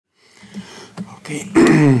Okay,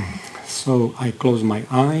 so I close my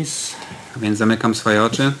eyes. A więc zamykam swoje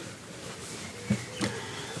oczy.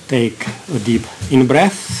 Take a deep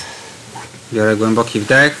in-breath. Biorę głęboki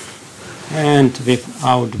wdech. And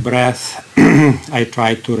without breath, I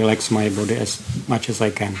try to relax my body as much as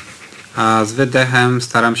I can. A z wydechem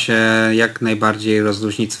staram się jak najbardziej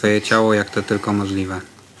rozluźnić swoje ciało, jak to tylko możliwe.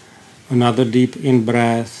 Another deep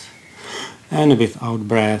in-breath. And without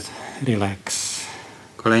breath, relax.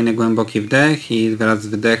 Kolejny głęboki wdech i wraz z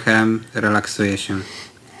wydechem relaksuję się.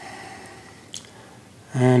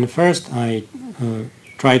 And first I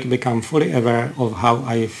try to become fully aware of how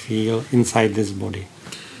I feel inside this body.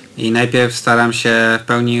 I najpierw staram się w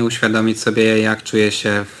pełni uświadomić sobie, jak czuję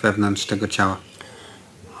się wewnątrz tego ciała.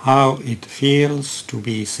 How it feels to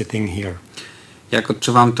be sitting here. Jak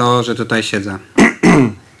odczuwam to, że tutaj siedzę.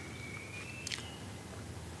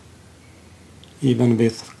 Even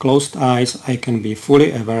with closed eyes, I can be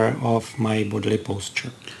fully aware of my bodily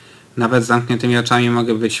posture. Nawet z zamkniętymi oczami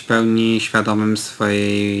mogę być w pełni świadomym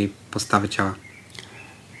swojej postawy ciała.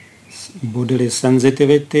 Bodily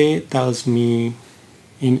sensitivity tells me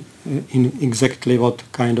in exactly what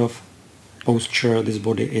kind of posture this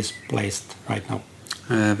body is placed right now.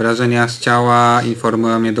 Wrażenia z ciała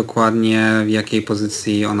informują mnie dokładnie, w jakiej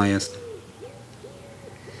pozycji ono jest.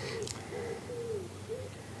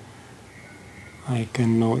 I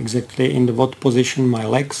can know exactly in what position my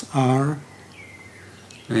legs are.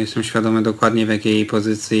 Jestem świadomy dokładnie, w jakiej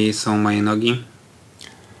pozycji są moje nogi.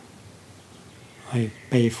 I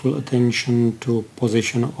pay full attention to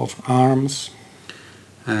position of arms.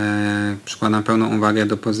 Przykładam pełną uwagę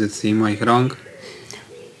do pozycji moich rąk.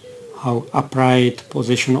 How upright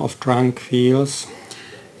position of trunk feels.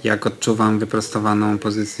 Jak odczuwam wyprostowaną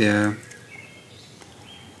pozycję.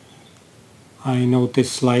 I notice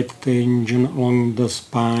slight tension along the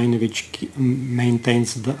spine which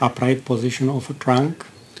maintains the upright position of a trunk.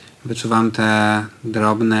 Wyczuwam te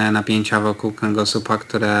drobne napięcia wokół kręgosłupa,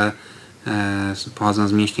 które pochodzą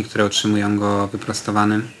z mięśni, które utrzymują go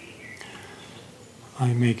wyprostowanym.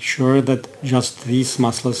 I make sure that just these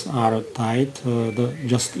muscles are tight,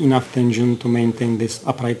 just enough tension to maintain this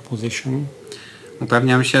upright position.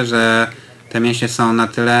 Upewniam się, że te mięśnie są na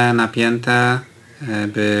tyle napięte,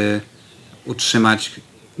 by utrzymać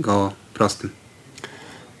go prostym.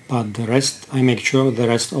 But the rest, I make sure the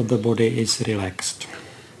rest of the body is relaxed.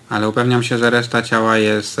 Ale upewniam się, że reszta ciała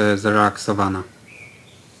jest zrelaksowana.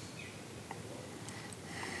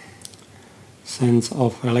 Sense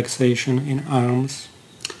of relaxation in arms.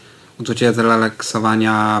 Uczucie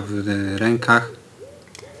zrelaksowania w rękach.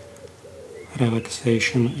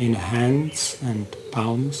 Relaxation in hands and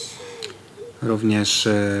palms. Również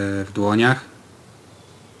w dłoniach.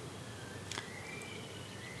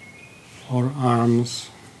 Forearms.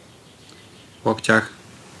 W łokciach.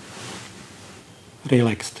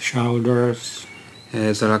 Relaxed shoulders.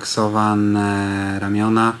 Zrelaksowane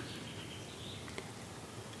ramiona.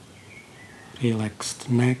 Relaxed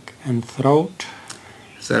neck and throat.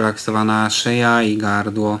 Zrelaksowana szyja i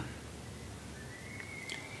gardło.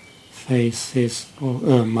 Faces,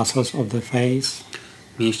 muscles of the face.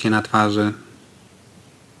 Mięśnie na twarzy.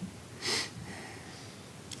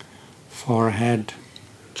 Forehead.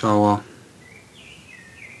 Czoło.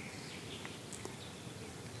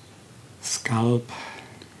 Scalp.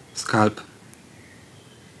 Skalp.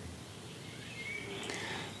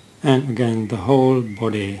 And again the whole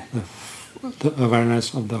body, the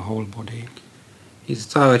awareness of the whole body. I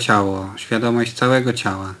całe ciało. Świadomość całego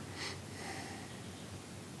ciała.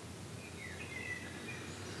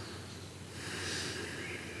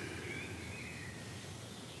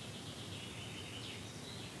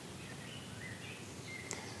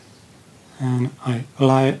 And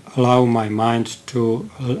I allow my mind to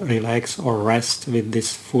relax or rest with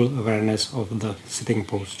this full awareness of the sitting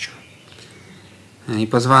posture. I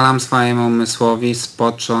pozwalam swojemu umysłowi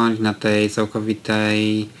spocząć na tej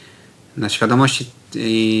całkowitej, na świadomości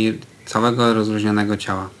i całego rozluźnionego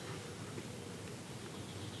ciała.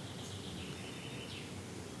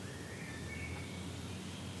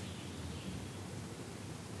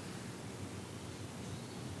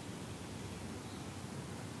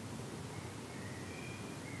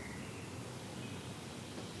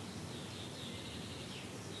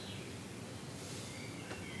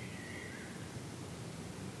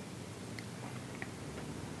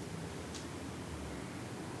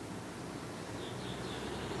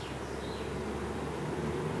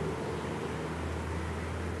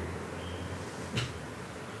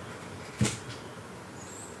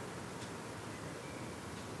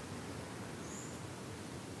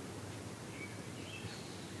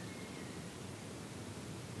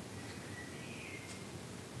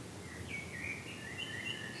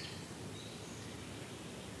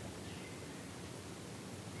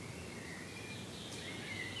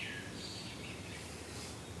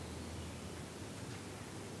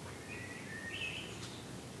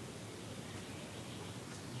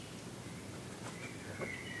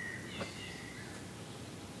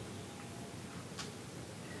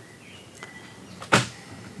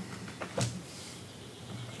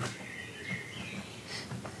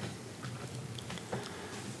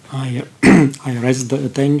 I rest the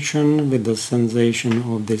attention with the sensation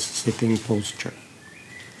of this sitting posture.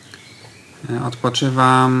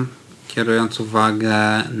 Odpoczywam, kierując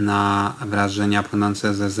uwagę na wrażenia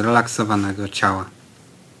płynące ze zrelaksowanego ciała.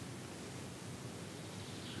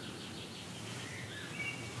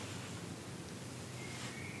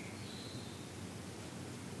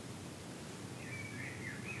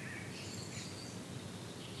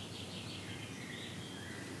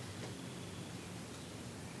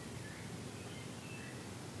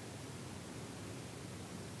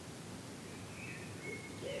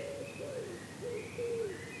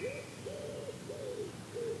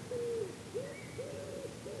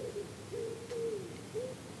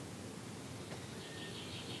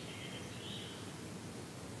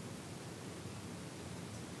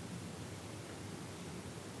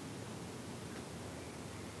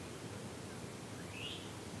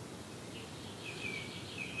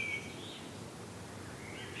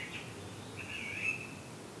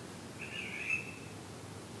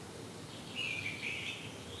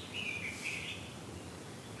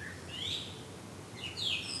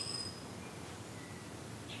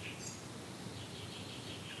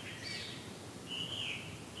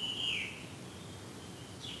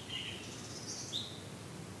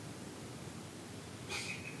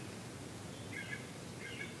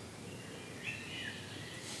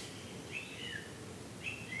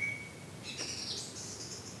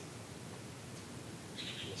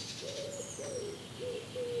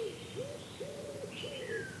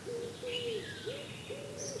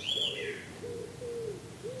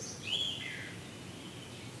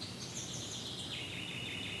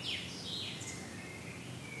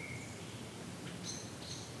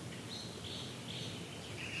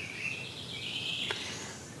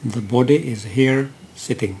 The body is here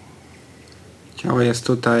sitting. Ciało jest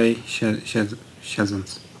tutaj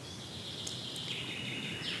siedząc.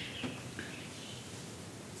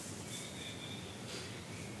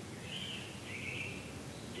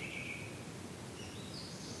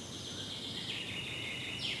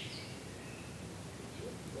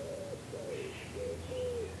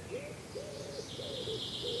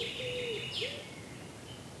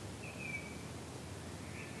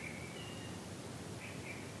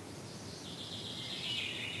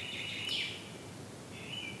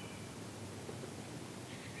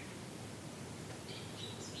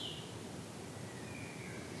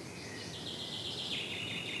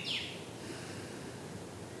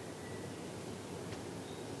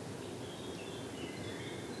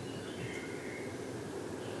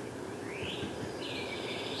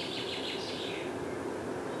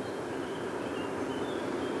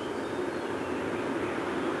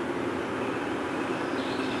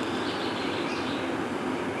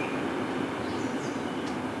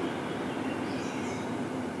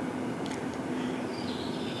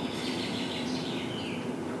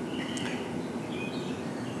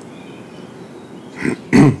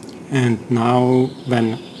 And now,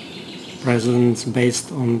 when presence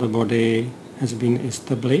based on the body has been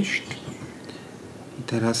established, I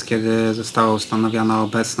teraz, kiedy została ustanowiona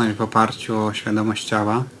obecność w oparciu o świadomość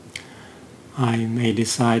ciała, I may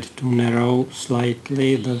decide to narrow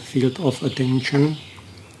slightly the field of attention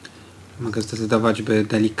mogę zdecydować, by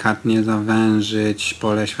delikatnie zawężyć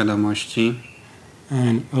pole świadomości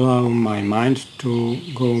and allow my mind to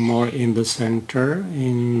go more in the center,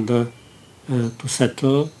 to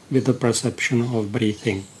settle with the perception of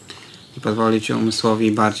breathing. i pozwolić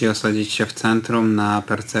umysłowi bardziej osadzić się w centrum na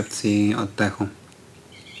percepcji oddechu.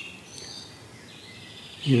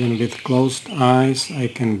 Even with closed eyes, I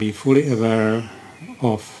can be fully aware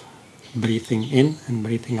of breathing in and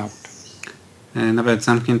breathing out. Nawet z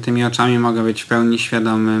zamkniętymi oczami mogę być w pełni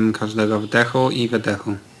świadomym każdego wdechu i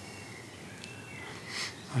wydechu.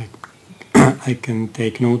 I can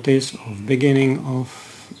take notice of beginning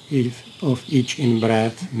of each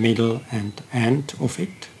in-breath, middle and end of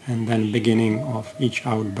it, and then beginning of each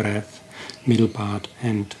out-breath, middle part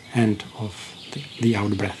and end of the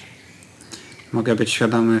out-breath. Mogę być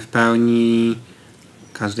świadomy w pełni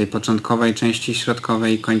każdej początkowej części,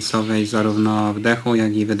 środkowej i końcowej, zarówno wdechu,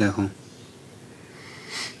 jak i wydechu.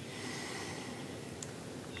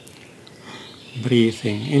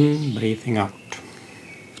 Breathing in, breathing out.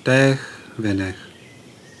 Wdech, wydech.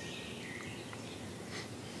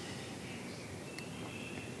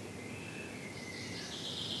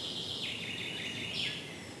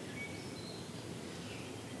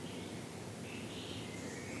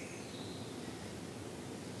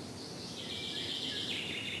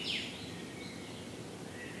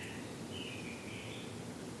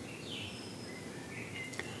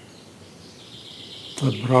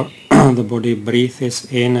 The body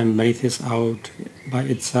breathes in and breathes out by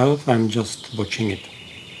itself, I'm just watching it.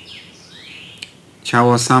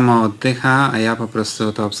 Ciało samo oddycha, a ja po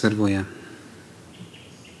prostu to obserwuję.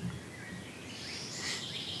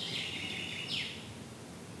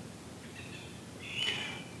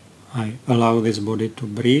 I allow this body to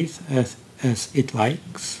breathe as it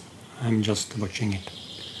likes. I'm just watching it.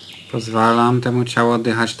 Pozwalam temu ciału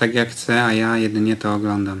oddychać tak jak chce, a ja jedynie to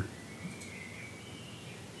oglądam.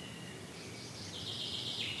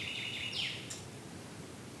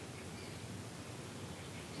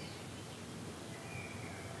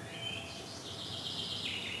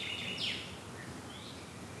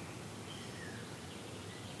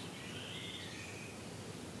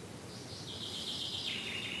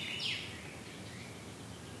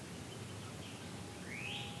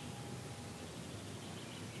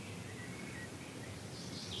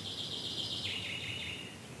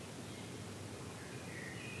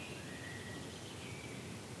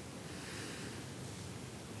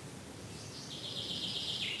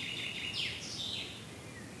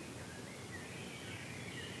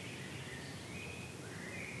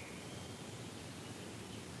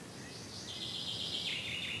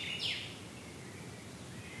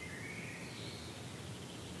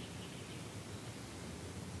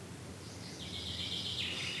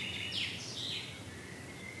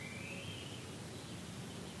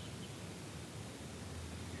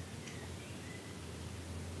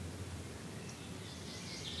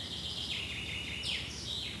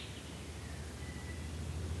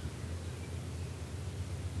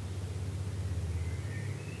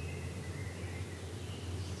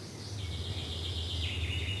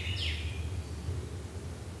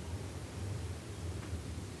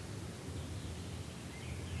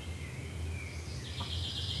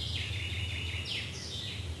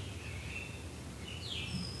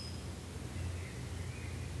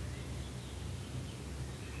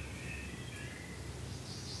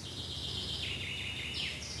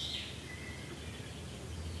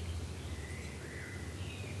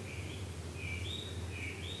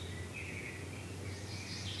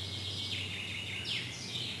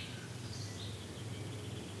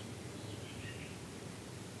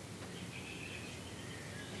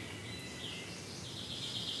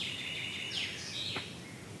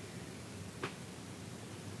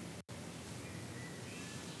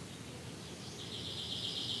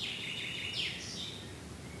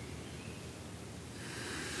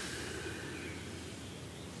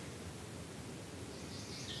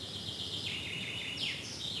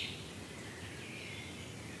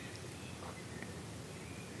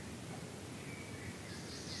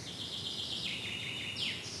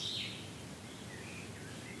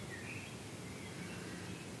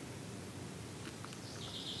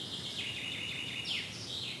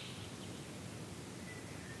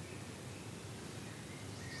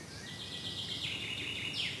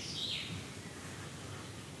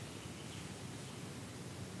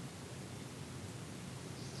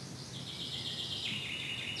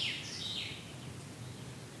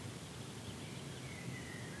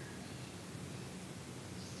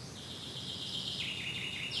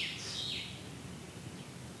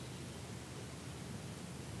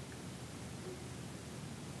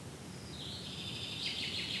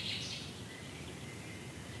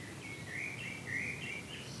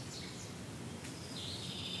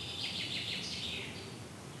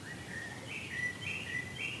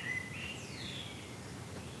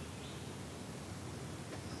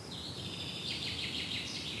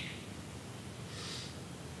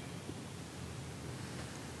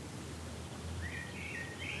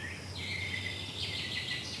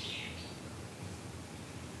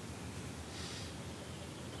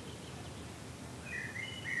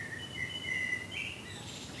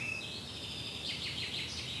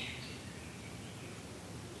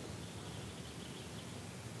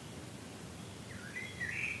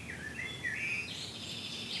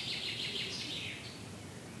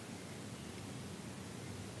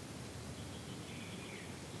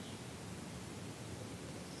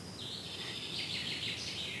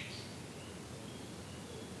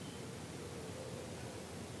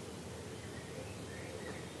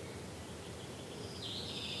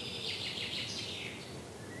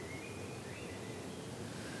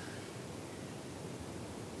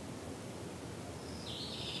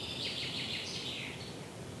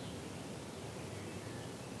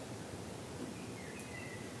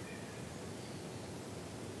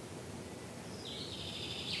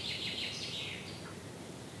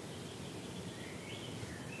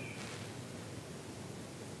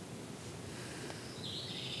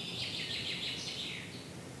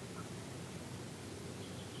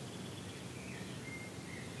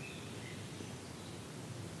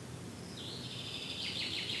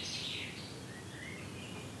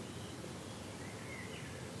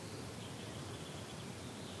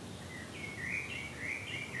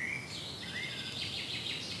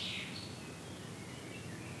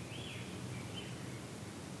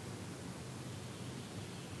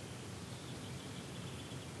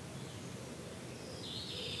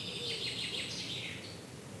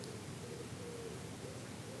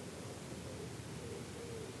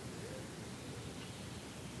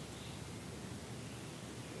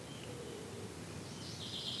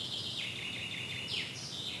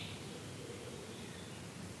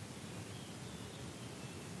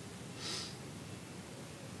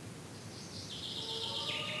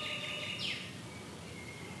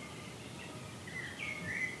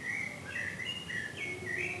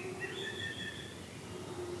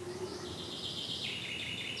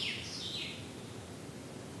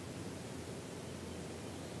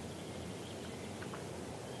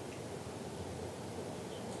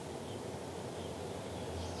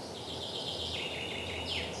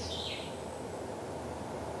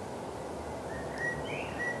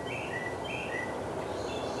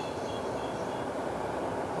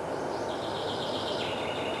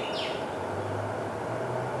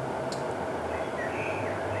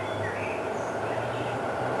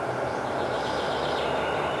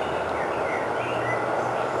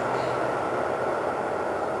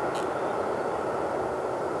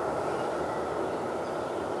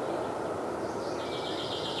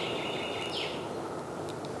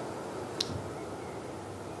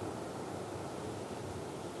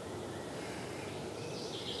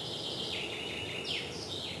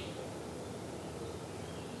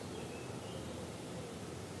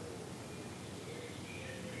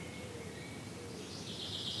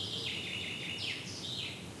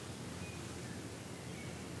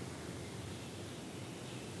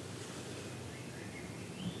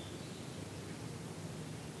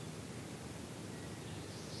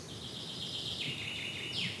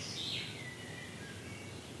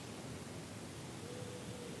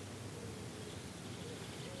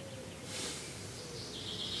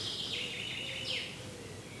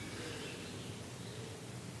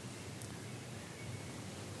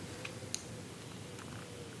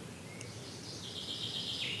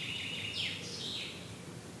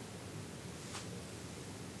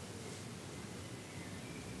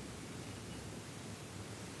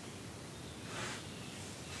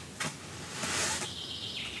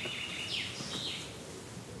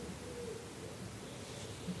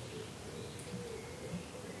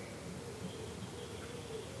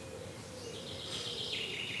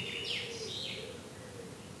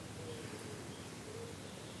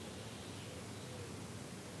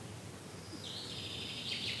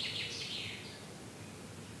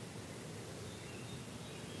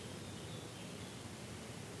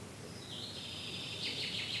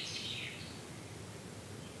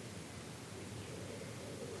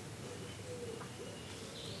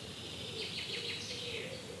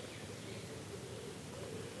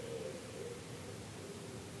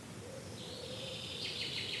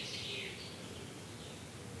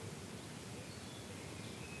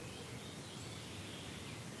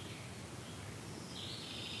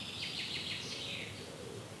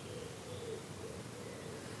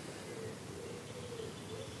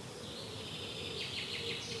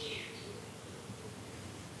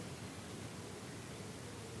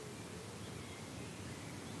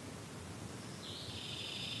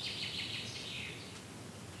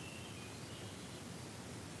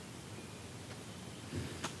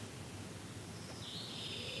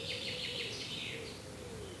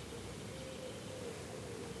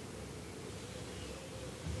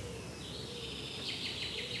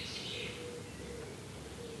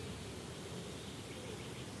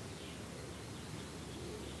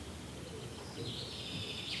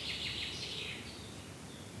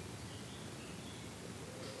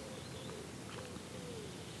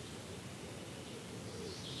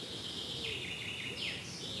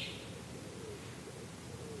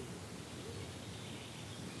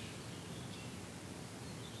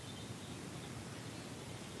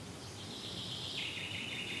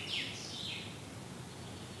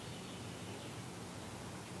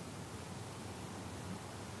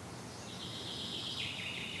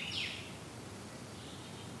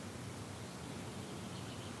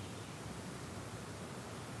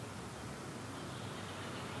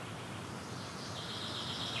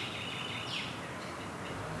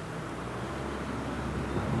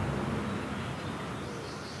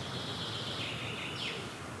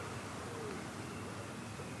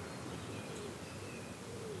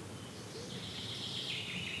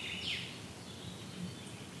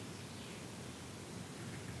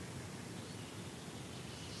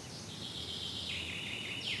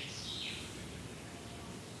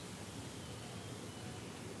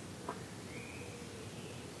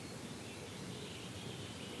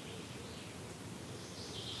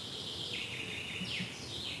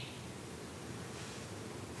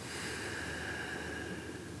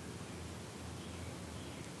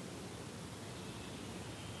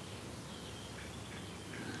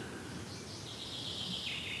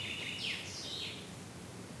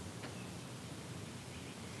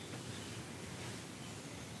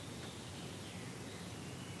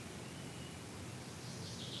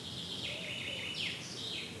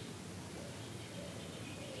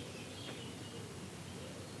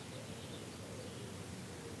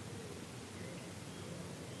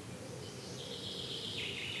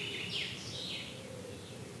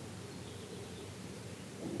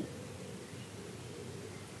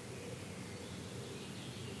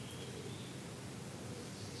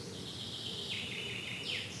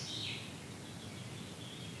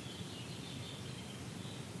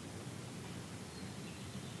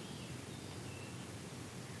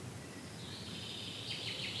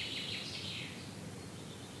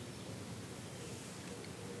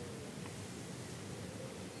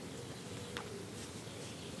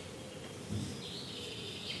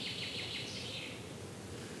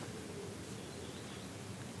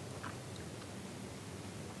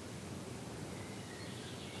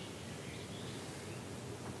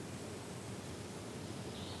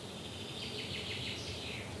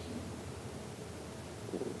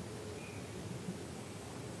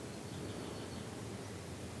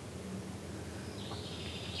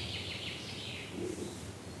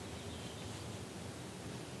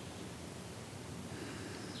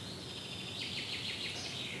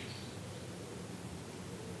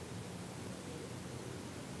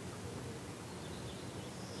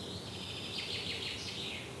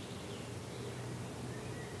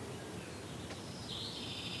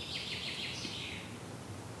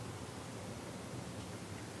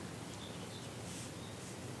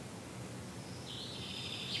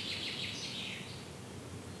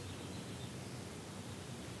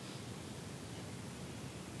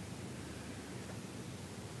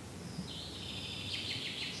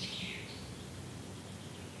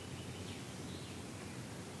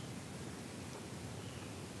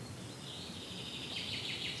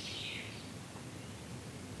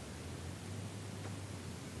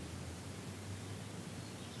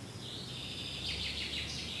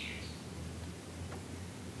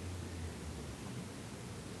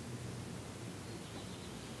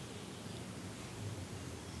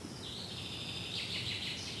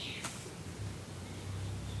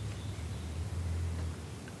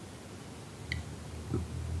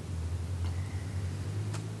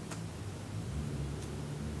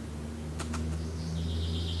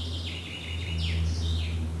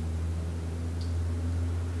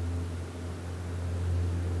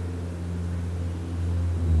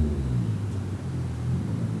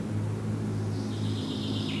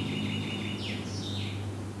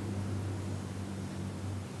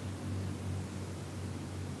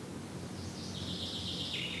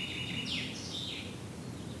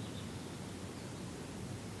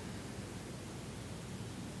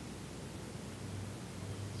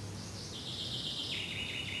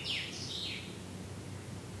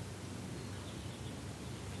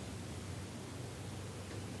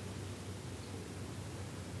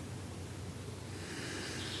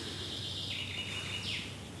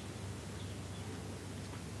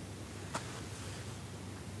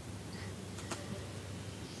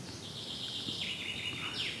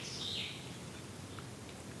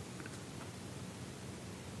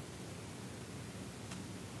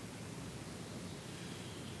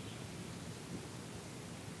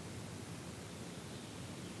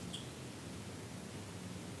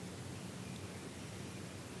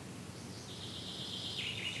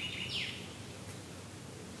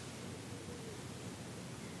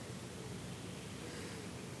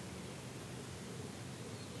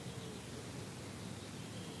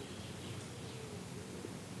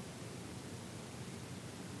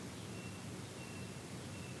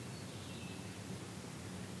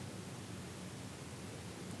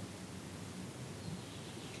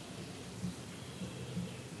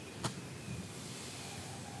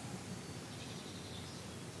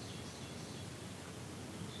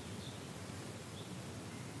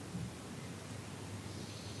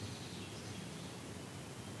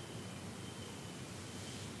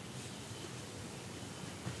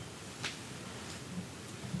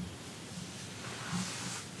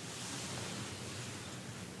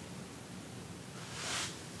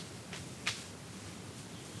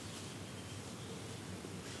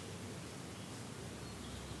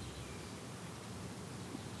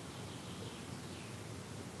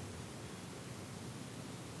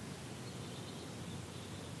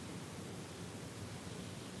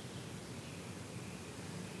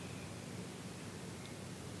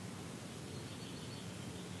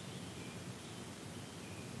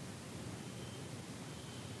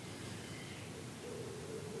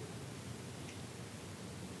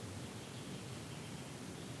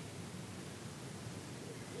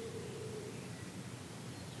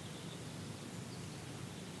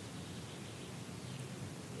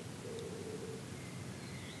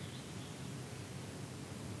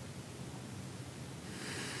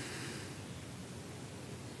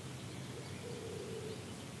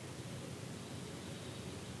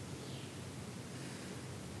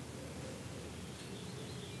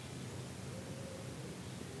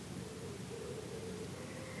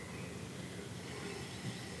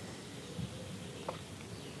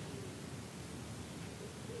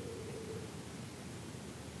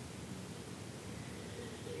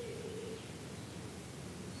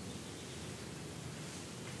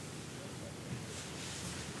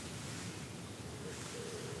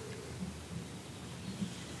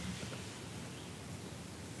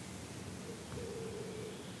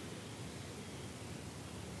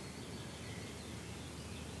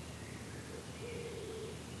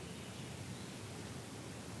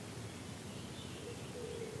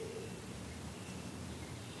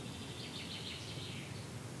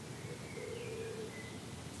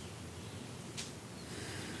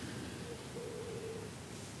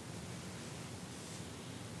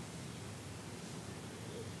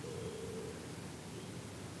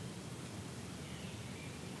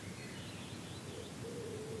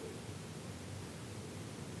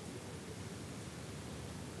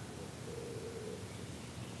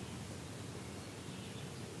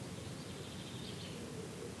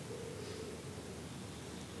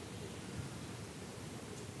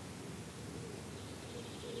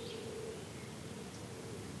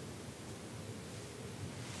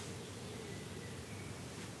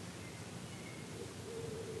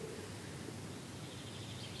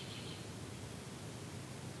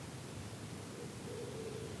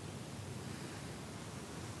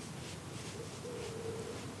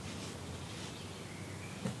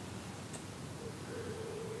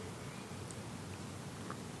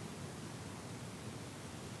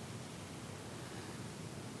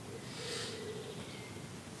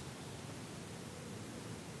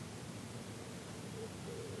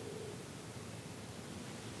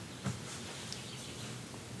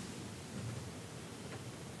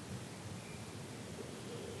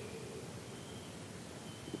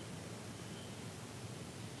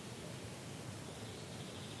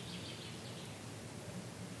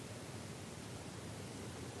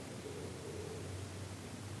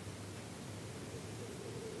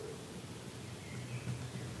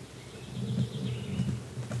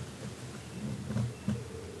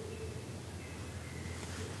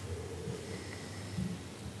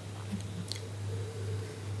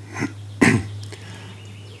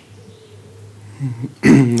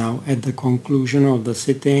 Now at the conclusion of the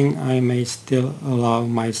sitting, I may still allow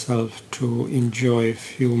myself to enjoy a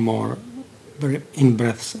few more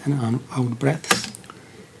in-breaths and out-breaths.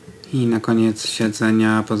 I na koniec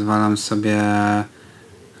siedzenia pozwalam sobie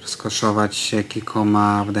rozkoszować się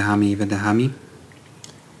kilkoma wdechami i wydechami.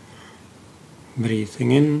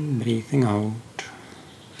 Breathing in, breathing out.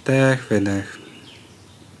 Wdech, wydech.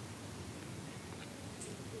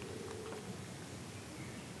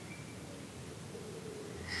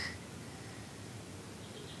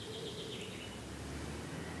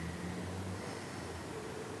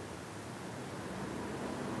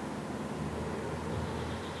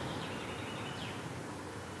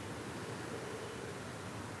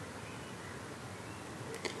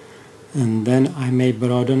 And then I may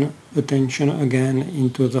broaden attention again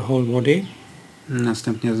into the whole body.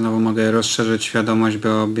 Następnie znowu mogę rozszerzyć świadomość,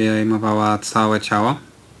 by obejmowała całe ciało.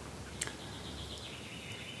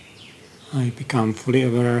 I become fully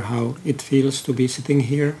aware how it feels to be sitting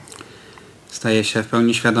here. Staję się w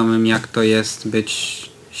pełni świadomym, jak to jest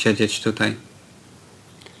siedzieć tutaj.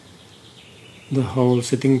 The whole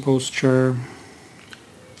sitting posture.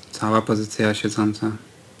 Cała pozycja siedząca.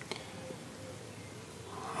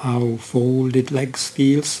 How folded legs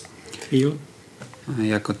feel.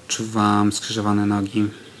 Jak odczuwam skrzyżowane nogi.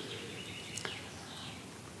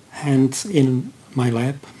 Hands in my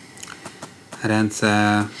lap. Ręce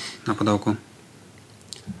na pudełku.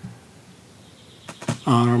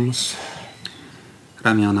 Arms.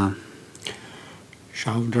 Ramiona.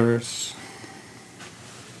 Shoulders.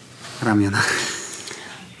 Ramiona.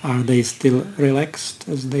 Are they still relaxed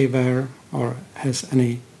as they were, or has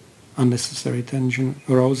any unnecessary tension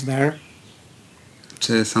arose there?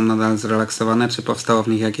 Czy są nadal zrelaksowane, czy powstało w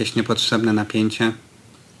nich jakieś niepotrzebne napięcie?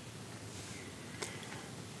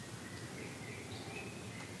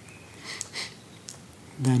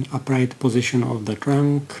 Then upright position of the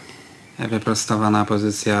trunk. Wyprostowana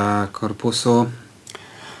pozycja korpusu.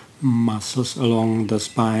 Muscles along the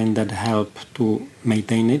spine that help to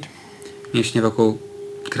maintain it. Mięśnie wokół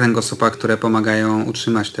kręgosłupa, które pomagają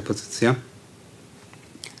utrzymać tę pozycję.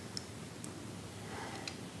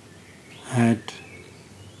 Head.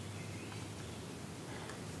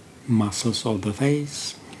 Muscles of the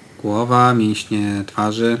face. Głowa, mięśnie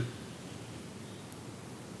twarzy.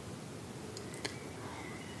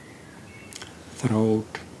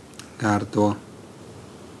 Throat. Gardło.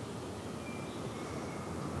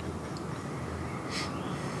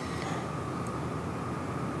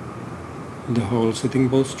 The whole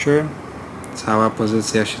sitting posture. Cała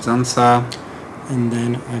pozycja siedząca. And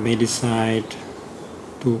then I may decide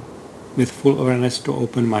to, with full awareness, to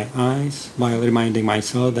open my eyes while reminding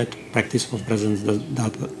myself that practice of presence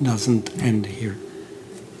doesn't end here.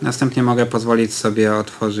 Następnie mogę pozwolić sobie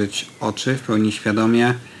otworzyć oczy w pełni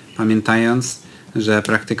świadomie, pamiętając, że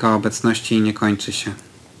praktyka obecności nie kończy się.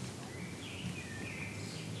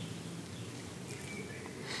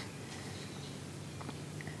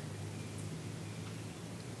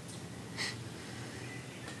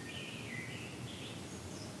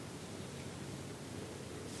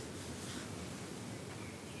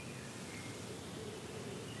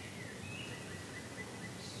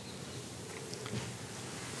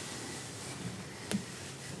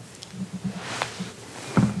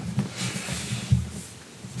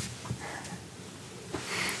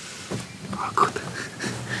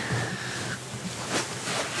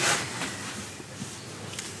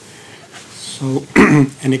 So,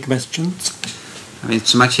 any questions? A więc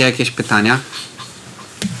czy macie jakieś pytania?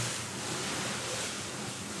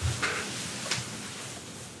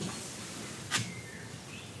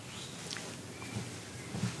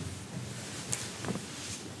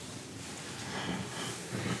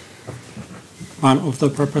 One of the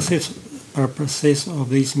purposes of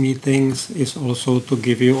these meetings is also to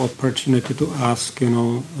give you opportunity to ask,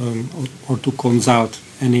 or to consult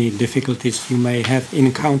any difficulties you may have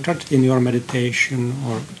encountered in your meditation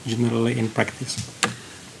or generally in practice.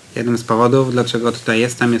 Jednym z powodów, dlaczego tutaj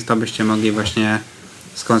jestem, jest to, byście mogli właśnie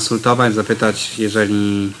skonsultować, zapytać,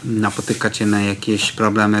 jeżeli napotykacie na jakieś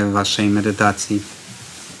problemy w waszej medytacji.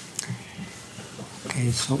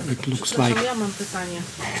 Okay, so it looks Przepraszam, like... ja mam pytanie.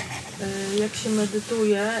 Jak się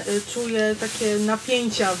medytuje, czuję takie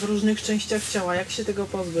napięcia w różnych częściach ciała. Jak się tego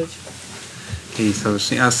pozbyć? Okay, so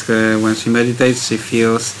she asks, when she meditates, she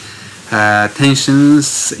feels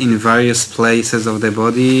tensions in various places of the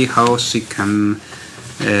body. How she can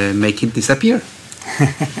make it disappear?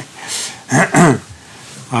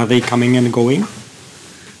 Are they coming and going?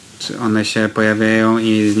 Czy one się pojawiają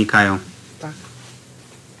i znikają? Tak.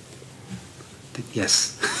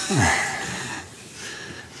 Yes.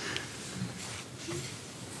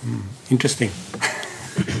 Interesting.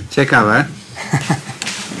 Ciekawe.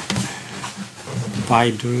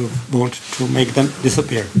 Why do you want to make them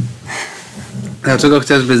disappear? Dlaczego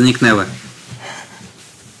chcesz, by zniknęły?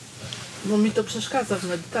 Bo mi to przeszkadza w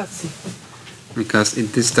medytacji. Because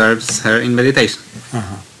it disturbs her in meditation.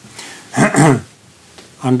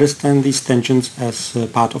 Understand these tensions as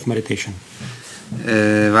part of meditation.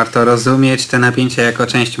 Warto rozumieć te napięcia jako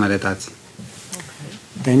część medytacji.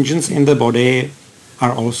 Tensions in the body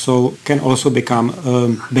can also become a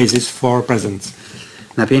basis for presence.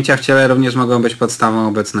 Napięcia w ciele również mogą być podstawą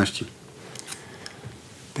obecności.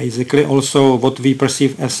 Basically also what we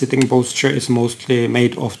perceive as sitting posture is mostly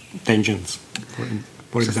made of tensions,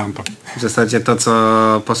 for example. W zasadzie to,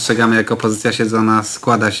 co postrzegamy jako pozycja siedzona,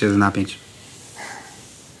 składa się z napięć.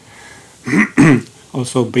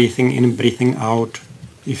 Also breathing in, breathing out,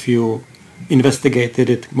 if you investigated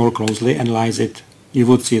it more closely, analyze it, you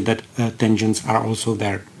would see that tensions are also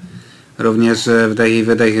there. Również wdech i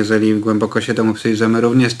wydech, jeżeli głęboko się temu przyjrzymy,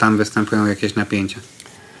 również tam występują jakieś napięcia.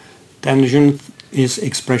 Tension is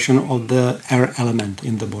expression of the air element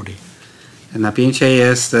in the body. Napięcie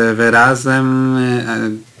jest wyrazem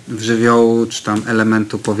żywiołu czy tam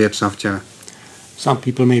elementu powietrza w ciele. Some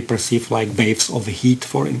people may perceive like waves of heat,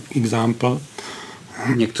 for example.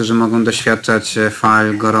 Niektórzy mogą doświadczać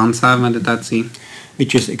fal gorąca w medytacji,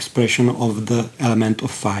 which is expression of the element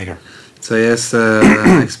of fire. Co jest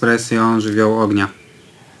ekspresją żywiołu ognia.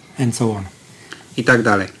 And so on. I tak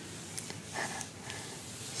dalej.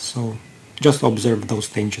 So just observe those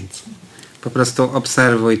tensions. Po prostu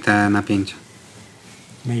obserwuj te napięcia.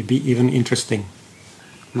 Maybe even interesting.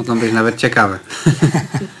 Mogą być nawet ciekawe.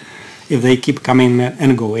 If they keep coming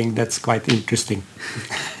and going, that's quite interesting.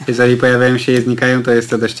 Jeżeli pojawiają się i znikają, to jest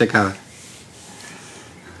to dość ciekawe.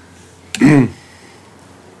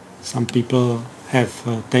 Some people have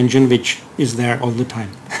tension which is there all the time.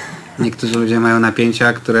 Niektórzy ludzie mają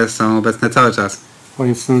napięcia, które są obecne cały czas. For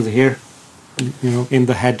instance here, in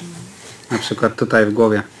the head. Na przykład tutaj w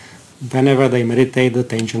głowie. Whenever they meditate, the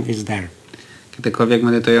tension is there. Kiedykolwiek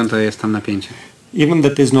medytują, to jest tam napięcie. Even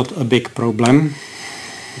that is not a big problem.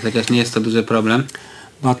 Chociaż nie jest to duży problem.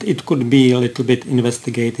 But it could be a little bit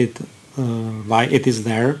investigated why it is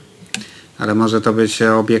there. Ale może to być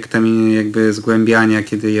obiektem jakby zgłębiania,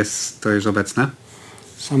 kiedy jest to już obecne.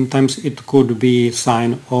 Sometimes it could be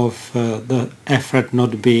sign of the effort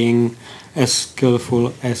not being as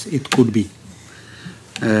skillful as it could be.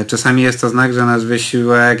 Czasami jest to znak, że nasz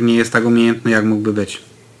wysiłek nie jest tak umiejętny, jak mógłby być.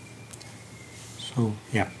 So,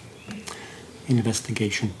 yeah.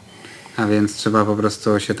 Investigation. A więc trzeba po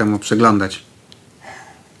prostu się temu przyglądać.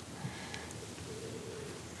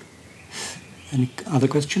 Any other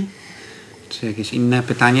question? Czy jakieś inne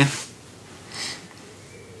pytanie?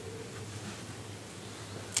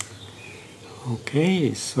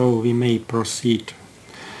 Okay, so we may proceed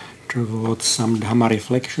towards some Dhamma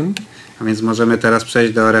reflection. A więc możemy teraz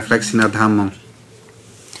przejść do refleksji nad Dhammą.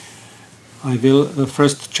 I will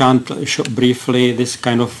first chant briefly this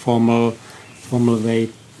kind of formal way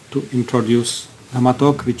to introduce Dhamma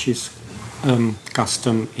talk, which is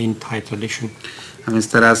custom in Thai tradition. A więc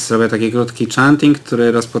teraz zrobię taki krótki chanting,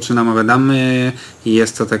 który rozpoczyna mowę Dhammy i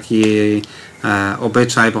jest to taki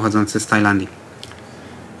obyczaj pochodzący z Tajlandii.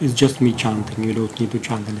 It's just me chanting, you don't need to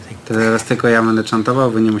chant anything. Teraz tylko ja będę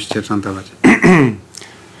chantował, wy nie musicie chantować.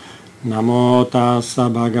 Namo tassa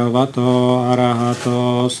bhagavato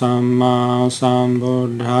arahato samma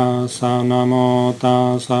sambuddhassa. Namo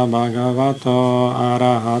tassa bhagavato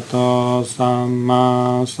arahato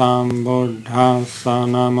samma sambuddhassa.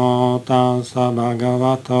 Namo tassa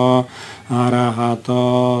bhagavato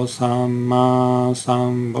arahato samma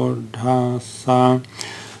sambuddhassa.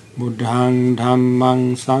 Buddhang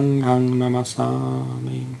dhammang sanghang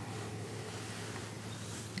namasami.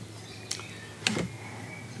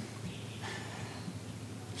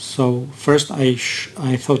 So first I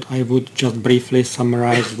thought I would just briefly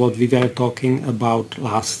summarize what we were talking about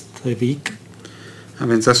last week. A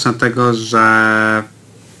więc zacznę od tego, że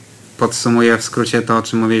podsumuję w skrócie to, o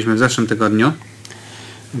czym mówiliśmy w zeszłym tygodniu.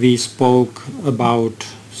 We spoke about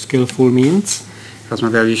skillful means.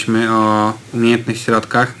 Rozmawialiśmy o umiejętnych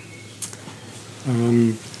środkach.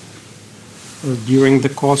 During the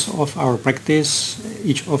course of our practice,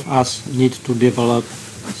 each of us need to develop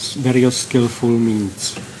various skillful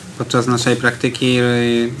means. Podczas naszej praktyki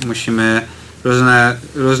musimy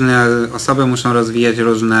różne osoby muszą rozwijać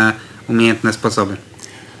różne umiejętne sposoby.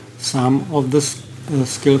 Some of the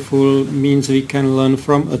skillful means we can learn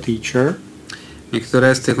from a teacher.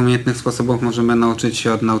 Niektóre z tych umiejętnych sposobów możemy nauczyć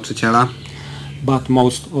się od nauczyciela. but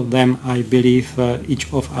most of them I believe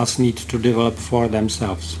each of us need to develop for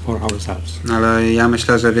themselves, for ourselves. Ale ja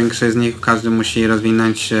myślę, że większość z nich każdy musi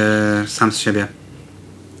rozwinąć sam z siebie.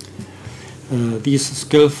 These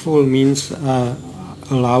skillful means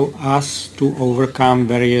allow us to overcome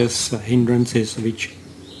various hindrances which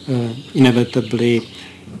inevitably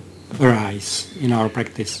arise in our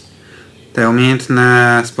practice. Te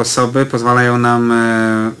umiejętne sposoby pozwalają nam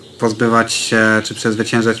pozbywać się czy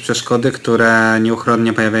przezwyciężać przeszkody, które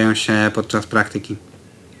nieuchronnie pojawiają się podczas praktyki.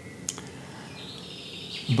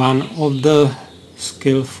 One of the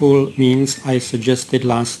skillful means I suggested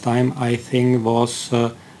last time, I think, was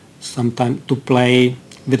sometimes to play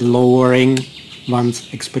with lowering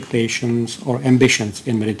one's expectations or ambitions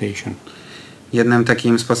in meditation. Jednym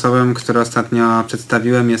takim sposobem, który ostatnio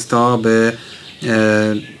przedstawiłem, jest to, by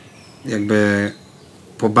jakby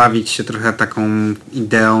pobawić się trochę taką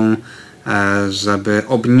ideą, żeby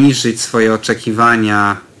obniżyć swoje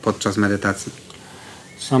oczekiwania podczas medytacji.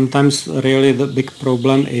 Sometimes really the big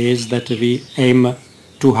problem is that we aim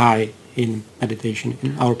too high in meditation,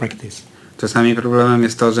 in our practice. Czasami problemem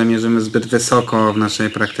jest to, że mierzymy zbyt wysoko w naszej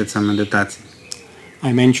praktyce medytacji.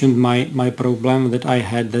 I mentioned my problem that I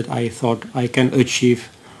had, that I thought I can achieve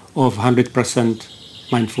of 100%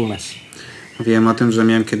 mindfulness. Mówiłem o tym, że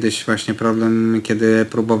miałem kiedyś właśnie problem, kiedy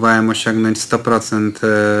próbowałem osiągnąć 100%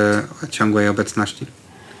 ciągłej obecności.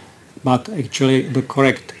 But actually the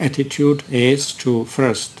correct attitude is to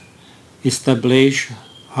first establish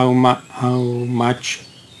how much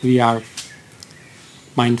we are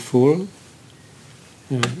mindful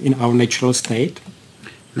in our natural state.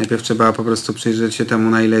 Najpierw trzeba po prostu przyjrzeć się temu,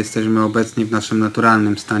 na ile jesteśmy obecni w naszym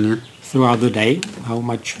naturalnym stanie. Throughout the day, how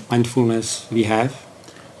much mindfulness we have.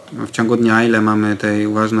 W ciągu dnia, ile mamy tej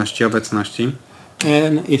uważności, obecności.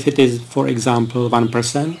 And if it is, for example,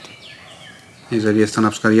 1%, jeżeli jest to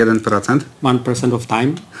na przykład 1%, 1% of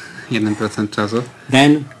time, 1% czasu,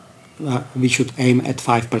 then we should aim at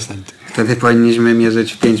 5%. Wtedy powinniśmy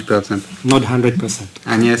mierzyć w 5%. Not 100%.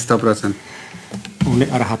 A nie 100%.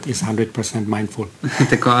 Only Arhat is 100% mindful.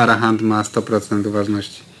 Tylko Arahant ma 100%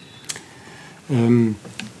 uważności.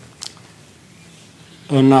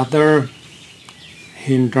 Another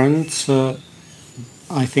hindrance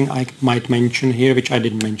I think I might mention here, which I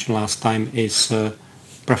didn't mention last time, is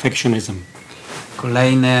perfectionism.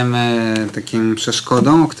 Kolejnym takim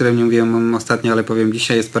przeszkodą, o którym nie mówiłem ostatnio, ale powiem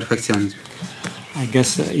dzisiaj, jest perfekcjonizm. I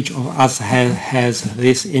guess each of us has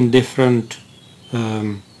this in different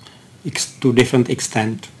to different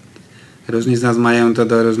extent. Różni z nas mają to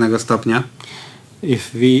do różnego stopnia.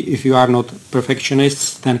 If you are not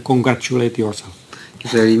perfectionists, then congratulate yourself.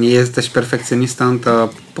 Jeżeli nie jesteś perfekcjonistą, to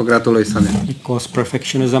pogratuluj sobie. Because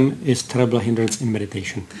perfectionism is terrible hindrance in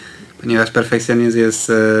meditation. Ponieważ perfekcjonizm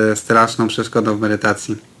jest straszną przeszkodą w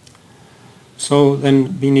medytacji. So then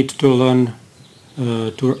we need to learn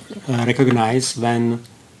to recognize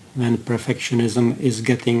when perfectionism is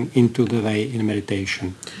getting into the way in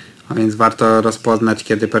meditation. A więc warto rozpoznać,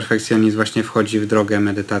 kiedy perfekcjonizm właśnie wchodzi w drogę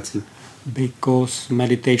medytacji. Because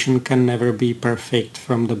meditation can never be perfect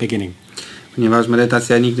from the beginning. Ponieważ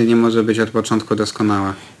medytacja nigdy nie może być od początku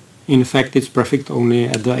doskonała. In fact, it's perfect only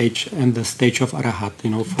at the age and the stage of Arahat,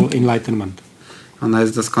 full enlightenment. Ona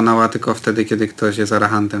jest doskonała tylko wtedy, kiedy ktoś jest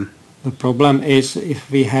arahantem. The problem is if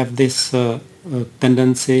we have this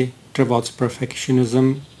tendency towards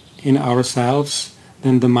perfectionism in ourselves,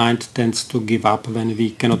 then the mind tends to give up when we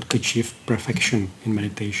cannot achieve perfection in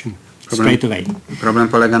meditation straight away. Problem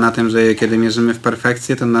polega na tym, że kiedy mierzymy w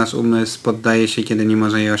perfekcję, to nasz umysł poddaje się, kiedy nie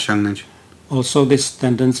może jej osiągnąć. Also this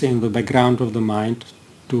tendency in the background of the mind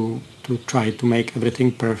to try to make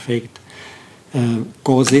everything perfect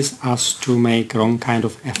causes us to make wrong kind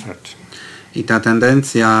of effort. I ta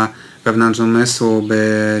tendencja wewnątrz umysłu,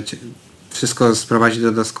 by wszystko sprowadzić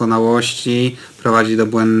do doskonałości, prowadzi do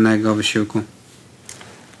błędnego wysiłku.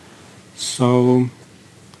 So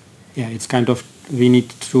yeah, it's kind of we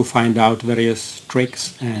need to find out various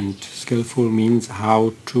tricks and skillful means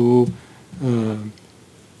how to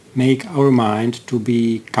make our mind to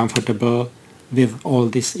be comfortable with all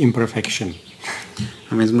this imperfection.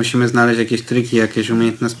 A więc musimy znaleźć jakieś triki, jakieś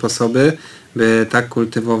umiejętne sposoby, by tak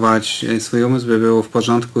kultywować swój umysł, by był w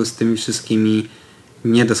porządku z tymi wszystkimi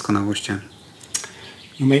niedoskonałościami.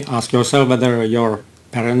 You may ask yourself whether your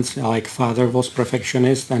parents, like father, was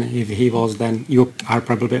perfectionist, and if he was, then you are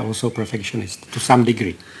probably also perfectionist to some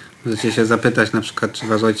degree. Możecie się zapytać na przykład, czy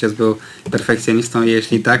wasz ojciec był perfekcjonistą i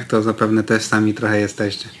jeśli tak, to zapewne też sami trochę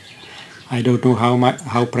jesteście. I don't know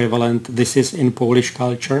how prevalent this is in Polish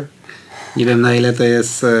culture. Nie wiem, na ile to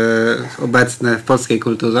jest obecne w polskiej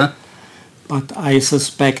kulturze. But I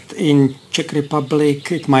suspect in Czech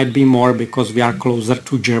Republic it might be more because we are closer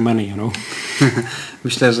to Germany, you know.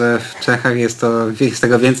 Myślę, że w Czechach jest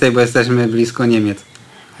tego więcej, bo jesteśmy blisko Niemiec.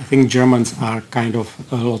 I think Germans are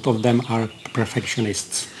a lot of them are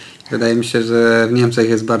perfectionists. Wydaje mi się, że w Niemczech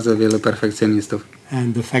jest bardzo wielu perfekcjonistów.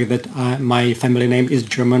 And the fact that my family name is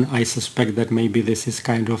German, I suspect that maybe this is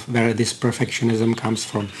where this perfectionism comes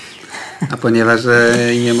from. A ponieważ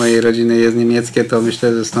imię mojej rodziny jest niemieckie, to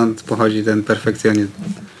myślę, że stąd pochodzi ten perfekcjonizm.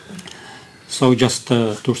 So just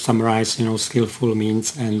to summarize, skillful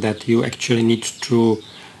means and that you actually need to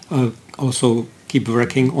also keep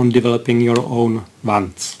working on developing your own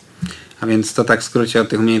wants. A więc to tak w skrócie o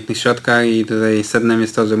tych umiejętnych środkach i tutaj sednem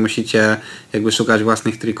jest to, że musicie jakby szukać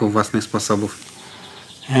własnych trików, własnych sposobów.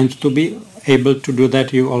 And to be able to do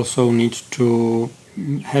that you also need to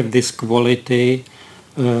have this quality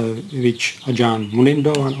which Ajahn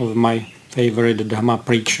Munindo, one of my favorite Dhamma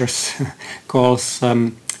preachers, calls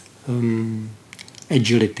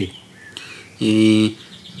agility. I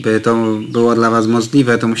by to było dla Was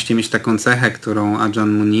możliwe, to musicie mieć taką cechę, którą Ajahn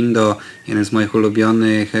Munindo, jeden z moich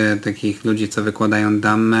ulubionych takich ludzi, co wykładają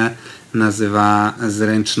Dhammę, nazywa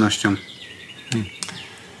zręcznością.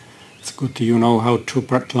 It's good you know how to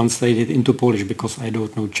translate it into Polish because I don't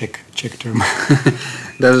know Czech term.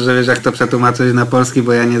 Dobrze, że wiesz, jak to przetłumaczyć na polski,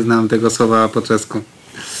 bo ja nie znam tego słowa po czesku.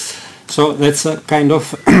 So that's a kind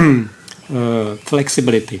of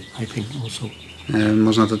flexibility, I think also.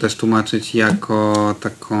 Można to też tłumaczyć jako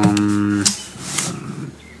taką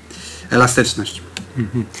elastyczność.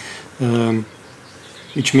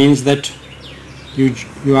 Which means that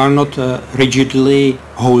you are not rigidly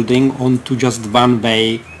holding on to just one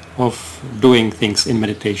way of doing things in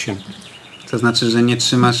meditation. To znaczy, że nie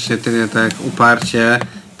trzymasz się tak uparcie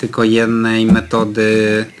tylko jednej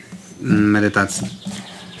metody medytacji.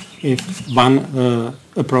 If one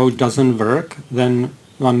approach doesn't work, then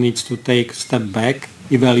one needs to take step back,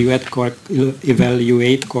 evaluate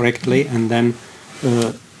correctly, and then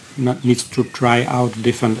needs to try out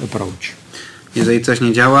different approach. Jeżeli coś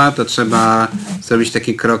nie działa, to trzeba zrobić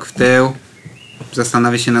taki krok w tył,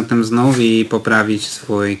 zastanowić się nad tym znów i poprawić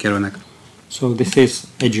swój kierunek. So this is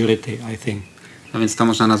agility, I think. A więc to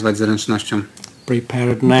można nazwać zręcznością.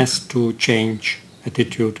 Preparedness to change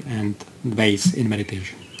attitude and ways in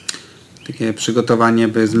meditation. Takie przygotowanie,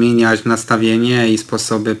 by zmieniać nastawienie i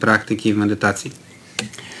sposoby praktyki w medytacji.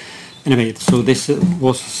 Anyway, so this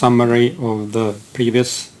was a summary of the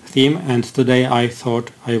previous theme, and today I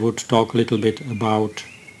thought I would talk a little bit about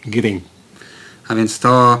giving. A więc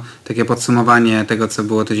to takie podsumowanie tego, co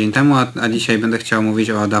było tydzień temu, a dzisiaj będę chciał mówić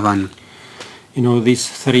o dawaniu. You know, these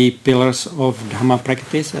three pillars of Dhamma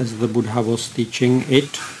practice, as the Buddha was teaching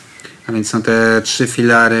it. A więc są te trzy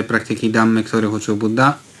filary praktyki Dhammy, których uczył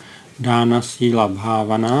Buddha. Dana, sila,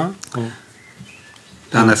 bhavana,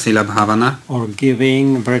 Dana, sila, bhavana. Or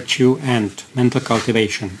giving, virtue and mental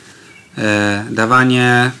cultivation.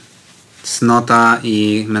 Dawanie, cnota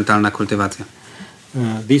i mentalna kultywacja.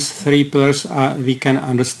 These three pillars, we can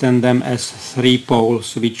understand them as three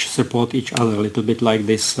poles which support each other, a little bit like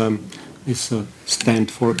this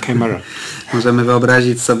stand for camera. Możemy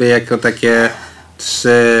wyobrazić sobie jako takie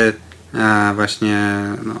trzy właśnie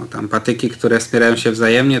tam patyki, które wspierają się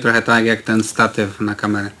wzajemnie, trochę tak jak ten statyw na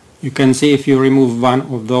kamerę. You can see if you remove one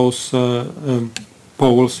of those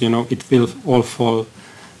poles, it will all fall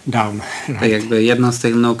down. Right? Tak jakby jedną z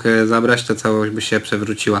tych nóg zabrać, to całość by się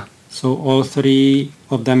przewróciła. So all three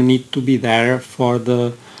of them need to be there for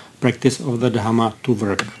the practice of the Dhamma to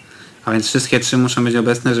work. A więc wszystkie trzy muszą być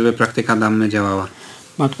obecne, żeby praktyka Dhammy działała.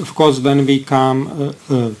 But of course when we come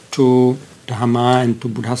to Dhamma and to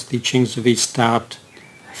Buddha's teachings, we start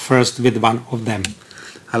first with one of them.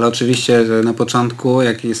 Ale oczywiście, że na początku,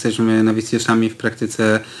 jak jesteśmy nowicjuszami w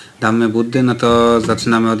praktyce Dhammy Buddy, no to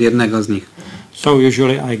zaczynamy od jednego z nich. So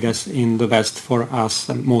usually I guess in the West for us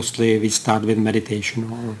mostly we start with meditation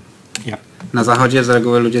or Na zachodzie z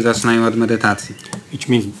reguły ludzie zaczynają od medytacji. Which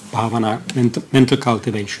means bhavana, mental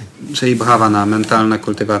cultivation. Czyli bhavana, mentalna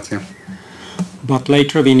kultywacja. But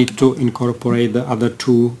later we need to incorporate the other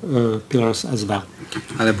two pillars as well.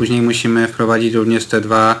 Ale później musimy wprowadzić również te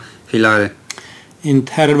dwa filary.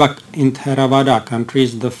 In Theravada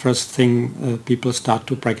countries, the first thing people start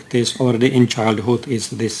to practice already in childhood is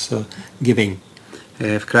this giving.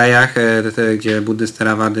 W krajach, gdzie buddyzm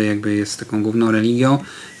Theravady jakby jest taką główną religią,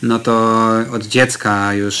 no to od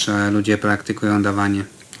dziecka już ludzie praktykują dawanie.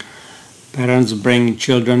 Parents bring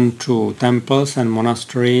children to temples and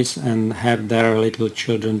monasteries and have their little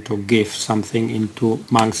children to give something into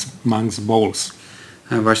monks' bowls.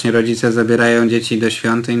 Właśnie rodzice zabierają dzieci do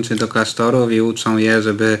świątyń czy do klasztorów i uczą je,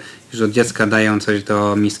 żeby już od dziecka dają coś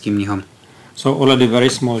do miski mnichom. So already very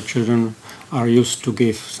small children are used to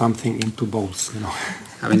give something into bowls,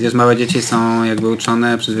 A więc już małe dzieci są jakby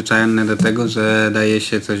uczone, przyzwyczajone do tego, że daje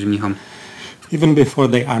się coś mnichom. Even before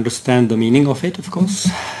they understand the meaning of it, of course.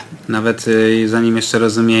 Nawet zanim jeszcze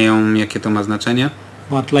rozumieją, jakie to ma znaczenie.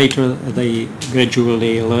 But later they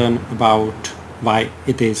gradually learn about why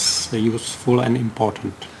it is useful and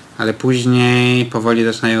important. Ale później powoli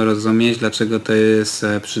zaczynają rozumieć, dlaczego to jest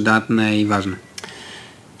przydatne i ważne.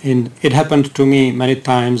 And it happened to me many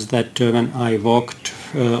times that when I walked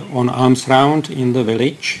on alms round in the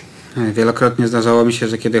village. Wielokrotnie zdarzało mi się,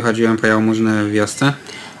 że kiedy chodziłem po jałmużnę w wiosce.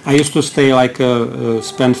 I used to stay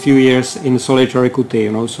spend few years in solitary kuti,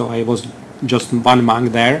 so I was just one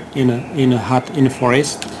monk there in a hut in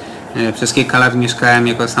forest. Przez kilka lat mieszkałem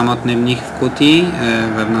jako samotny mnich w kuti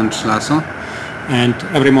wewnątrz lasu. And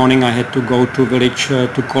every morning I had to go to village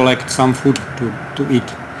to collect some food to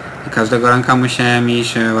eat. I każdego ranka musiałem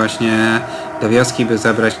iść właśnie do wioski, by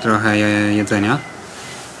zabrać trochę jedzenia.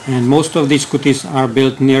 And most of these kutis are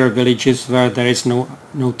built near villages where there is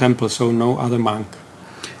no temple, so no other monk.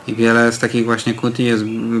 I wiele z takich właśnie kuti jest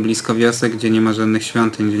blisko wiosek, gdzie nie ma żadnych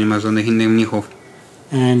świątyń, gdzie nie ma żadnych innych mnichów.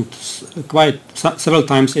 And several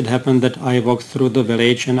times it happened that I walked through the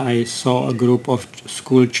village and I saw a group of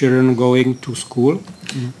school children going to school.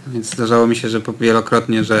 Więc zdarzało mi się, że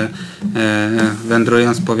wielokrotnie, że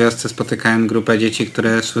wędrując po wiosce spotykałem grupę dzieci,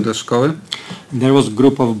 które szły do szkoły. There was a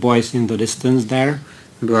group of boys in the distance there.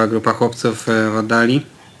 Była grupa chłopców w oddali.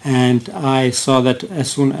 And I saw that as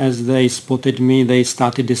soon as they spotted me, they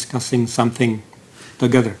started discussing something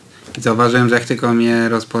together. Zauważyłem, że jak tylko mnie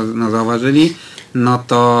zauważyli, no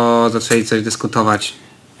to zaczęli coś dyskutować.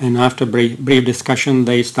 And after brief discussion,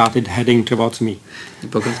 they started heading towards me. I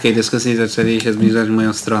po krótkiej dyskusji zaczęli się zbliżać w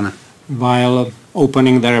moją stronę. While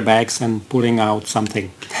opening their bags and pulling out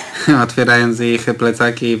something. Otwierając ich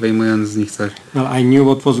plecaki i wyjmując z nich coś. Well, I knew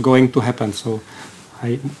what was going to happen, so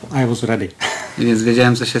I was ready. Więc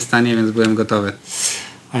wiedziałem, co się stanie, więc byłem gotowy.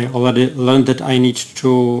 I already learned that I need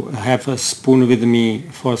to have a spoon with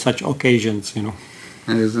me for such occasions,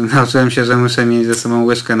 Nauczyłem się, że muszę mieć ze sobą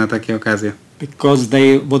łyżkę na takie okazje. Because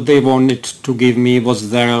what they wanted to give me was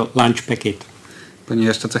their lunch packet.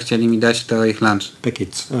 Ponieważ to, co chcieli mi dać, to ich lunch.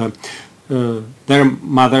 Packets. Their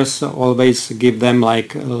mothers always give them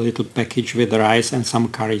like a little package with rice and some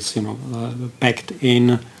curries, packed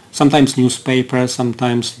in sometimes newspaper,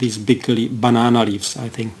 sometimes these big banana leaves, I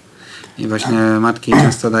think. I właśnie matki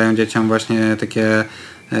często dają dzieciom właśnie takie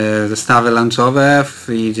zestawy lunchowe,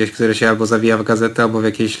 które się albo zawija w gazetę, albo w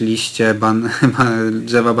jakieś liście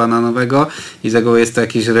drzewa bananowego i z reguły jest to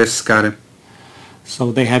jakiś ryż z kary.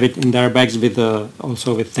 So they have it in their bags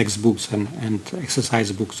also with textbooks and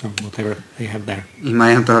exercise books or whatever they have there. I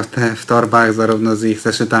mają to w torbach zarówno z ich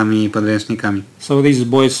zeszytami i podręcznikami. So these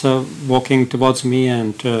boys are walking towards me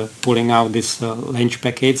and pulling out these lunch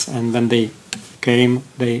packets, and when they came,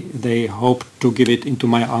 they hoped to give it into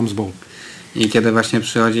my alms bowl. I kiedy właśnie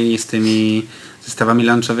przychodzili z tymi zestawami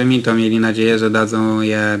lunchowymi, to mieli nadzieję, że dadzą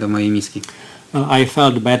je do mojej miski. Well, I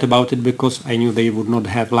felt bad about it because I knew they would not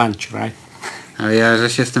have lunch, right? Ale ja że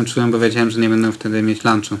się z tym czułem, bo wiedziałem, że nie będą wtedy mieć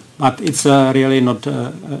lunchu. But it's really not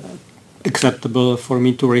acceptable for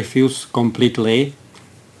me to refuse completely.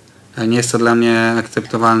 Nie jest to dla mnie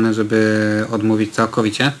akceptowalne, żeby odmówić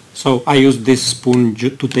całkowicie. So I used this spoon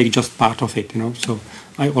to take just part of it, So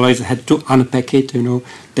I always had to unpack it,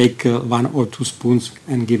 take one or two spoons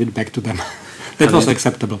and give it back to them. That was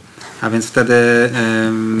acceptable. A więc wtedy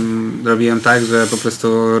robiłem tak, że po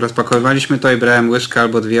prostu rozpakowywaliśmy to i brałem łyżkę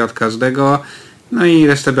albo dwie od każdego, no i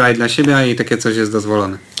resztę brałem dla siebie i takie coś jest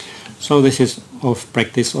dozwolone. So this is of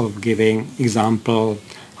practice of giving example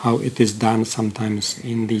how it is done sometimes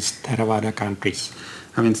in these Theravada countries.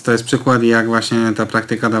 A więc to jest przykład, jak właśnie ta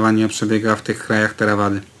praktyka dawania przebiega w tych krajach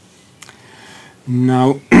Theravady.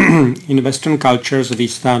 Now in Western cultures we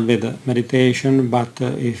start with meditation, but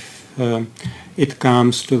if it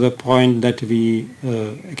comes to the point that we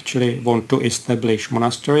actually want to establish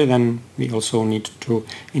monastery, then we also need to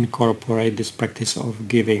incorporate this practice of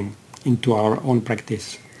giving into our own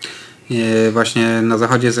practice. Właśnie na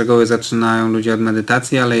zachodzie z reguły zaczynają ludzie od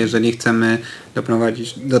medytacji, ale jeżeli chcemy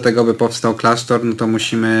doprowadzić do tego, by powstał klasztor, no to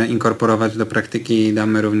musimy inkorporować do praktyki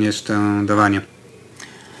damy również tę dawanie.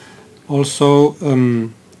 Also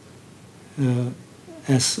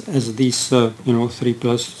as these three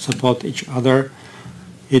pillars support each other,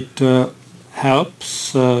 it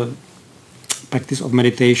helps practice of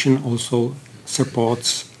meditation also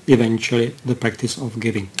supports eventually the practice of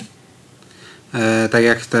giving. Tak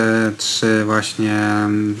jak te trzy właśnie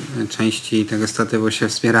części tego statywu się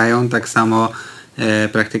wspierają, tak samo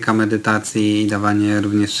praktyka medytacji i dawanie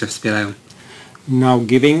również się wspierają. Now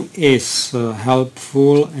giving is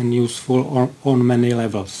helpful and useful on many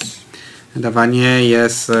levels. Dawanie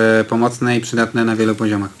jest pomocne i przydatne na wielu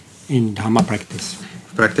poziomach. In Dhamma practice.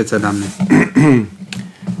 W praktyce Dhammy.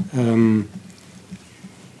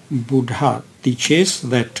 Buddha teaches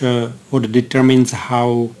that what determines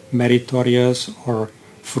how meritorious or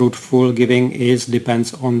fruitful giving is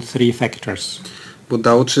depends on 3 factors.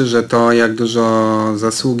 Buddha uczy, że to, jak dużo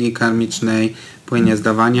zasługi karmicznej płynie z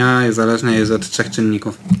dawania, zależne jest od 3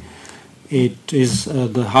 czynników. It is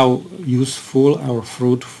how useful or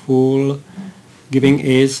fruitful giving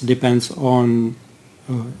is depends on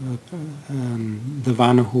the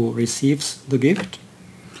one who receives the gift.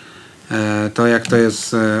 To, jak to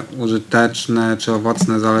jest użyteczne czy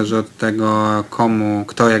owocne, zależy od tego,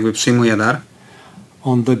 kto jakby przyjmuje dar.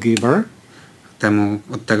 On the giver.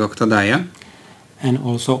 Od tego, kto daje. And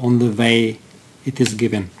also on the way it is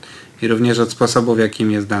given. I również od sposobu, w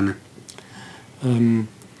jakim jest dany.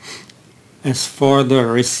 As for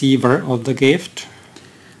the receiver of the gift,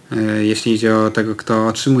 jeśli idzie o tego, kto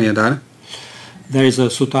otrzymuje dar, there is a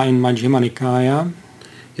sutta in Majjhima Nikaya.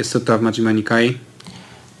 Jest sutta w Majjhima Nikai.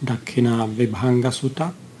 Dakina Vibhanga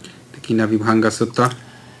Sutta. Dakina Vibhanga Sutta.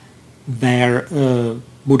 Where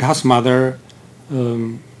Buddha's mother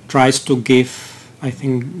tries to give, I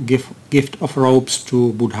think, gift of robes to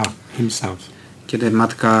Buddha himself. Kiedy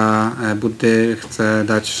matka Buddy chce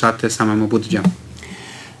dać szaty samemu Buddzie.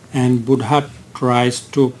 And Buddha tries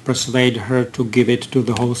to persuade her to give it to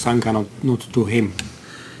the whole sangha, not to him.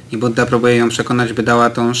 I Buddha próbuje ją przekonać, by dała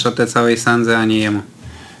tą szatę całej sandze, a nie jemu.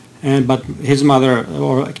 But his mother,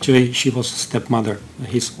 or actually she was stepmother,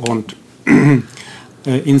 his aunt,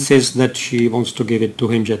 insists that she wants to give it to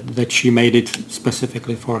him, that she made it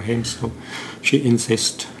specifically for him, so she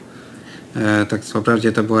insists. Tak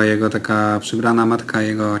wprawdzie to była jego taka przybrana matka,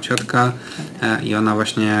 jego ciotka i ona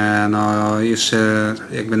właśnie już się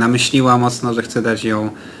jakby namyśliła mocno, że chce dać ją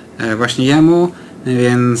właśnie jemu,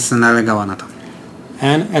 więc nalegała na to.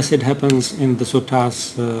 And as it happens in the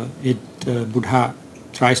suttas, Buddha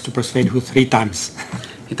tries to persuade her 3 times.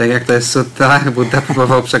 I tak jak to jest w suttach, Buddha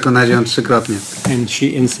próbował przekonać ją 3-krotnie. And she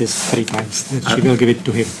insists 3 times that she will give it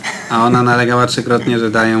to him. A ona nalegała 3-krotnie,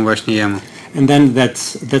 że dają właśnie jemu. And then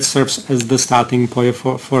that serves as the starting point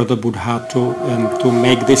for the Buddha to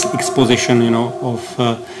make this exposition, of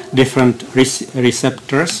different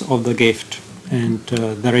receptors of the gift and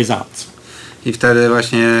the results. I wtedy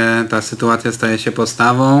właśnie ta sytuacja staje się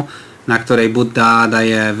podstawą, na której Buddha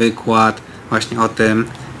daje wykład właśnie o tym,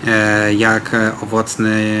 jak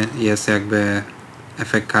owocny jest jakby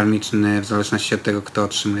efekt karmiczny w zależności od tego, kto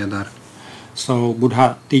otrzymuje dar. So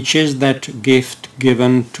Buddha teaches that gift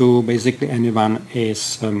given to basically anyone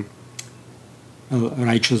is a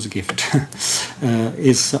righteous gift.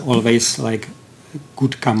 Is always like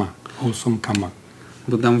good karma, wholesome karma.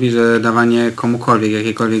 Buddha mówi, że dawanie komukolwiek,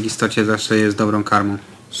 jakiejkolwiek istocie zawsze jest dobrą karmą.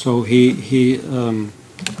 So he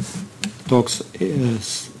talks,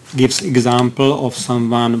 gives example of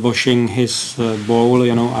someone washing his bowl,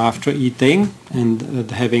 after eating and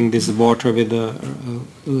having this water with the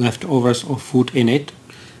leftovers of food in it.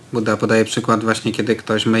 Buddha podaje przykład właśnie, kiedy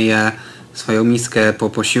ktoś myje swoją miskę po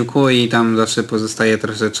posiłku i tam zawsze pozostaje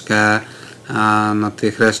troszeczkę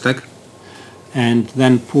tych resztek. And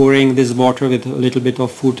then pouring this water with a little bit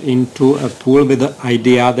of food into a pool with the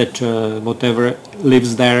idea that whatever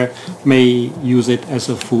lives there may use it as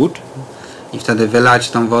a food. I wtedy wylać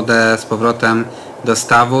tą wodę z powrotem do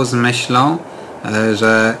stawu z myślą,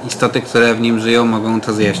 że istoty, które w nim żyją, mogą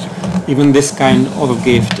to zjeść. Even this kind of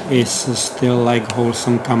gift is still like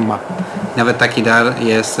wholesome karma. Nawet taki dar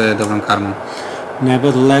jest dobrą karmą.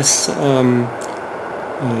 Nevertheless,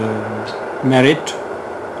 merit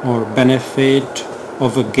or benefit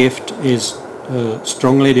of a gift is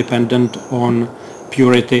strongly dependent on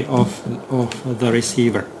purity of the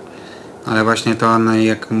receiver. Ale właśnie to,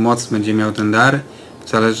 jak moc będzie miał ten dar,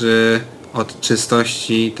 zależy od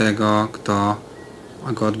czystości tego, kto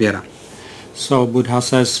go odbiera. So Buddha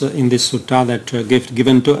says in this sutta that gift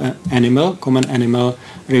given to an animal, common animal,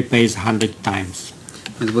 repays 100 times.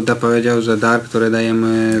 Więc Buddha powiedział, że dar, który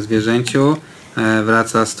dajemy zwierzęciu,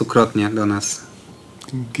 wraca 100-krotnie do nas.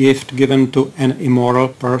 Gift given to an immoral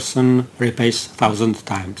person repays 1000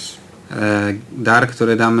 times. Dar,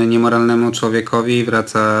 który damy niemoralnemu człowiekowi,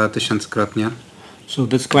 wraca 1000-krotnie. So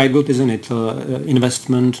that's quite good, isn't it?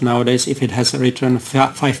 Investment nowadays, if it has a return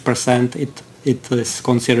 5%, it is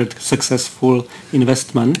considered successful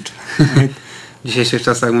investment. W dzisiejszych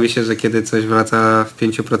czasach mówi się, że kiedy coś wraca w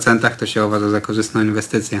 5%, to się uważa za korzystną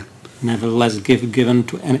inwestycję. Nevertheless, gift given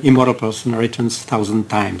to an immoral person returns 1000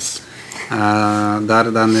 times. A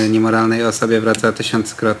dar dany niemoralnej osobie wraca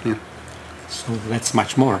 1000-krotnie. So that's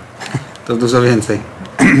much more. To dużo więcej.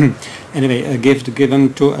 Anyway, a gift given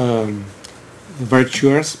to a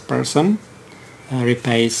virtuous person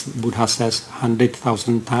repays, Buddha says,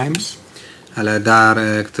 100,000 times. Ale dar,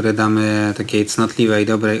 który damy takiej cnotliwej,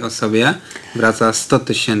 dobrej osobie, wraca 100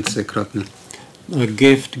 000 krotnie. A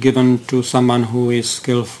gift given to someone who is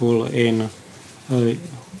skillful in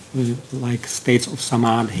like states of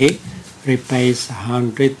samadhi repays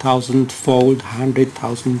 100,000 fold,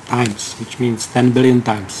 100,000 times, which means 10 billion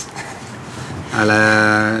times.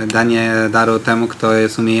 Ale danie daru temu, kto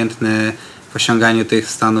jest umiejętny w osiąganiu tych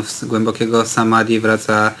stanów głębokiego samadhi,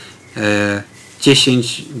 wraca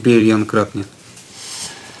 10 bilion krotnie.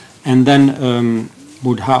 And then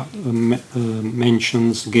Buddha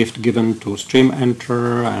mentions gift given to stream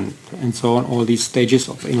enter and so on, all these stages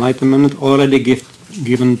of enlightenment. Already gift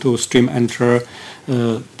given to stream enter,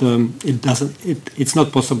 it's not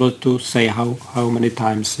possible to say how many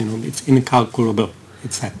times, it's incalculable,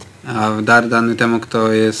 it's said. A dar dany temu,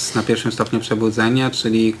 kto jest na pierwszym stopniu przebudzenia,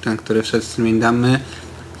 czyli ten, który wszedł w strumień Dhammy,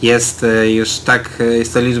 jest już tak,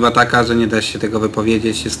 jest to liczba taka, że nie da się tego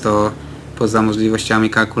wypowiedzieć, jest to poza możliwościami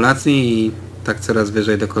kalkulacji i tak coraz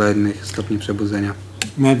wyżej do kolejnych stopni przebudzenia.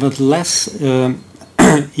 Nevertheless,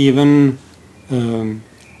 even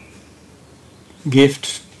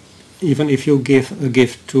if you give a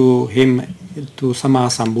gift to him, to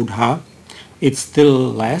Sambuddha, it's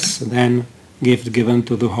still less than gift given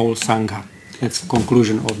to the whole sangha. That's the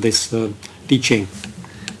conclusion of this teaching.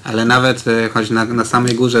 Ale nawet choć na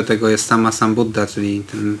samej górze tego jest Sambuddha, czyli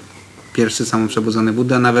ten pierwszy samoprzebudzony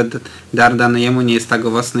Buddha, nawet dar dany jemu nie jest tak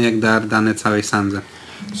owocny jak dar dany całej sandze.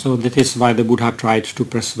 So that is why the Buddha tried to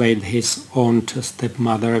persuade his own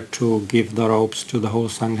stepmother to give the robes to the whole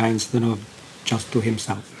sangha instead of just to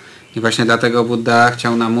himself. I właśnie dlatego Buddha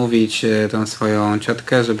chciał namówić tą swoją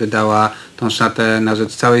ciotkę, żeby dała tą szatę na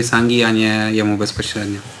rzecz całej sangi, a nie jemu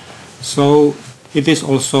bezpośrednio. So it is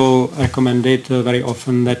also recommended very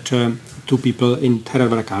often that to people in third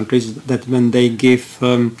world countries that when they give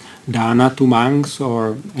dana to monks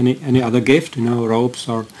or any other gift, robes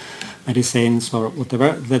or medicines or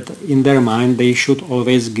whatever, that in their mind they should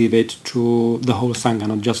always give it to the whole sangha,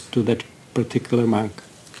 not just to that particular monk.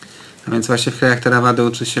 A więc właśnie w krajach Theravady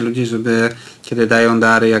uczy się ludzi, żeby kiedy dają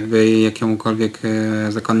dary jakby jakiemukolwiek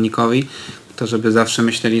zakonnikowi, to żeby zawsze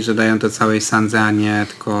myśleli, że dają to całej sandze, a nie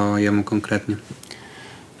tylko jemu konkretnie.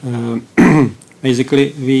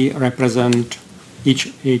 Basically we represent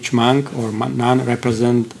each monk or nun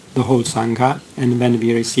represent the whole sangha, and when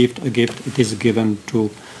we received a gift it is given to,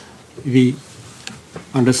 we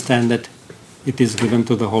understand that it is given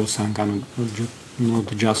to the whole sangha,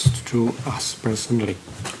 not just to us personally.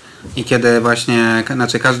 I kiedy właśnie,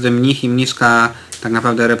 znaczy każdy mnich i mniszka tak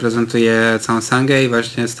naprawdę reprezentuje całą sangę i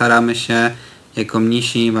właśnie staramy się jako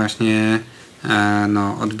mnisi właśnie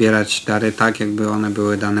odbierać dary tak, jakby one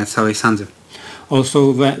były dane całej sandze.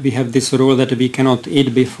 Also we have this rule that we cannot eat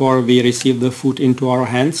before we receive the food into our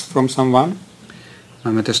hands from someone.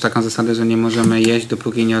 Mamy też taką zasadę, że nie możemy jeść,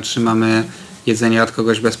 dopóki nie otrzymamy jedzenia od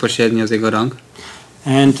kogoś bezpośrednio z jego rąk.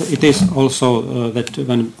 And it is also that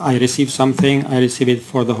when I receive something, I receive it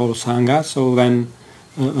for the whole sangha. So when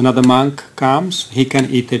another monk comes, he can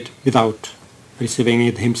eat it without receiving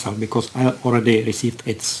it himself, because I already received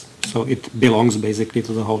it. So it belongs basically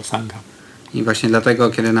to the whole sangha. I właśnie dlatego,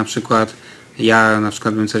 kiedy na przykład ja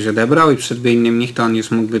bym coś odebrał i przyszedłby inny mnich, to on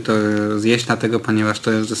już mógłby to zjeść, dlatego, ponieważ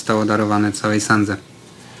to już zostało darowane całej sandze.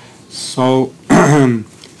 So,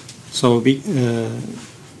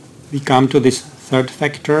 we come to this third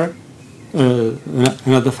factor,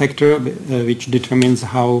 another factor which determines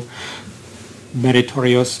how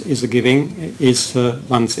meritorious is giving is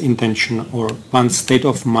one's intention or one's state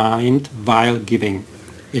of mind while giving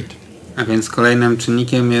it. A więc kolejnym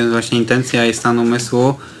czynnikiem jest właśnie intencja i stan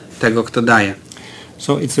umysłu tego, kto daje.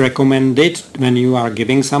 So it's recommended when you are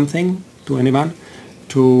giving something to anyone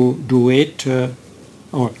to do it,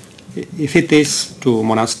 or if it is to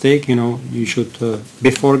monastic, you should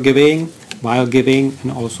before giving, while giving,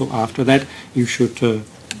 and also after that you should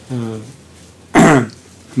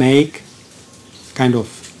make kind of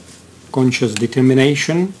conscious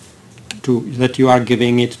determination that you are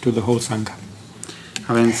giving it to the whole sangha.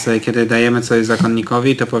 A więc kiedy dajemy coś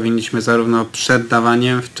zakonnikowi, to powinniśmy zarówno przed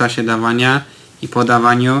dawaniem, w czasie dawania i po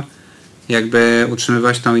dawaniu jakby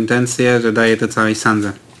utrzymywać tą intencję, że daje to całej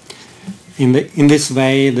sandze. In this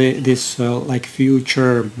way, this like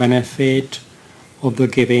future benefit of the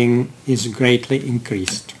giving is greatly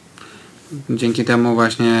increased. Dzięki temu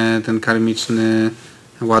właśnie ten karmiczny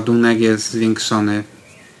ładunek jest zwiększony.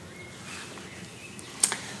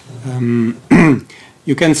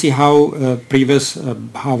 you can see how previous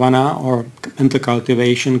bhavana or mental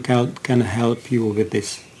cultivation can help you with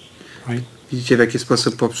this, right? Widzicie, w jaki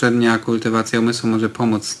sposób poprzednia kultywacja umysłu może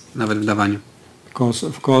pomóc nawet w dawaniu. Because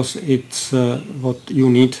of course it's what you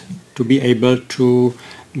need to be able to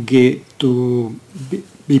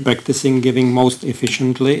be practicing giving most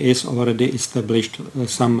efficiently is already established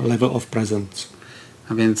some level of presence.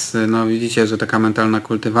 A więc no widzicie, że taka mentalna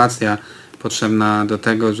kultywacja potrzebna do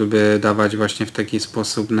tego, żeby dawać właśnie w taki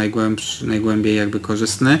sposób najgłębiej jakby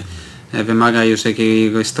korzystny, wymaga już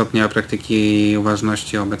jakiegoś stopnia praktyki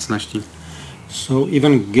uważności, obecności. So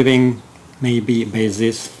even giving may be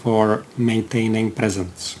basis for maintaining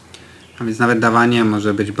presence. A więc nawet dawanie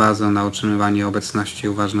może być bazą na utrzymywanie obecności,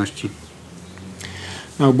 uważności.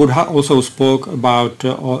 Now Buddha also spoke about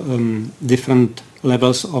different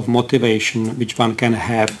levels of motivation which one can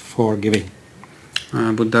have for giving.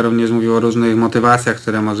 Buddha również mówił o różnych motywacjach,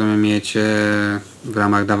 które możemy mieć w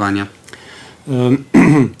ramach dawania.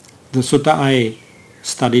 The sutta I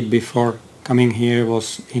studied before coming here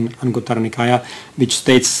was in Anguttara Nikaya, which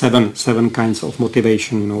states seven kinds of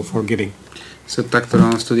motivation, for giving. Sutta,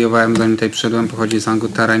 którą studiowałem zanim tutaj przyszedłem, pochodzi z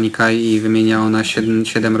Anguttara Nikai i wymienia ona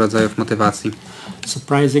 7 rodzajów motywacji.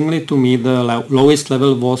 Surprisingly to me, the lowest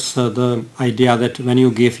level was the idea that when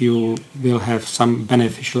you give, you will have some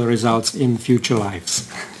beneficial results in future lives.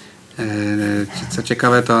 Co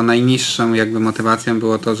ciekawe, to najniższą jakby motywacją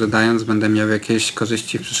było to, że dając będę miał jakieś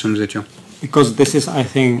korzyści w przyszłym życiu. Because this is, I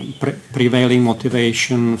think, prevailing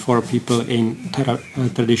motivation for people in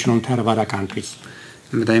traditional Theravada countries.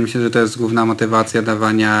 Wydaje mi się, że to jest główna motywacja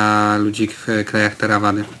dawania ludzi w krajach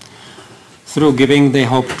Theravady. Through giving they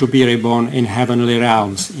hope to be reborn in heavenly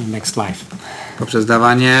realms in next life. Poprzez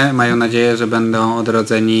dawanie mają nadzieję, że będą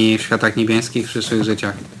odrodzeni w światach niebieskich w przyszłych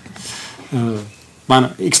życiach. One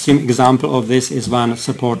extreme example of this is one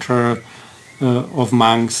supporter of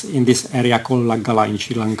monks in this area called Lagala in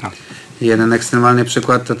Sri Lanka. Jeden ekstremalny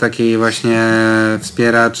przykład to taki właśnie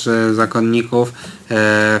wspieracz zakonników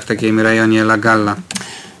w takim rejonie Lagalla.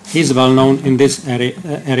 He is well known in this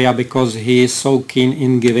area because he is so keen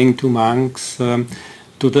in giving to monks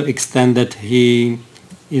to the extent that he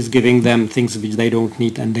is giving them things which they don't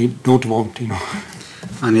need and they don't want,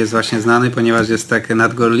 On jest właśnie znany, ponieważ jest tak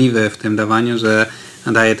nadgorliwy w tym dawaniu, że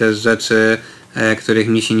daje też rzeczy, których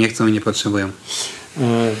mnisi nie chcą i nie potrzebują.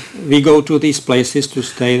 We go to these places to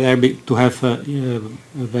stay there to have a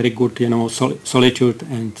very good, solitude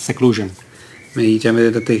and seclusion. My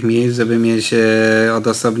idziemy do tych miejsc, żeby mieć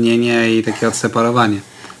odosobnienie i takie odseparowanie.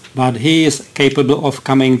 But he is capable of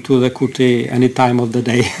coming to the kuti any time of the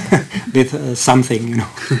day with something,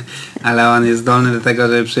 Ale on jest zdolny do tego,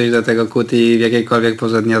 żeby przyjść do tego kuti w jakiejkolwiek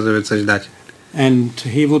porze dnia, żeby coś dać. And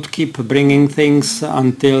he would keep bringing things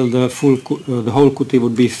until the whole kuti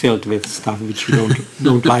would be filled with stuff which you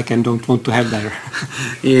don't like and don't want to have there.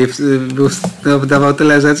 I dawał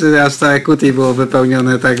tyle rzeczy, aż całe kuti było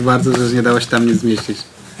wypełnione tak bardzo, że nie dało się tam nic zmieścić.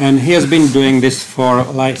 And he has been doing this for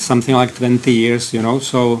something like 20 years,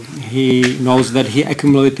 so he knows that he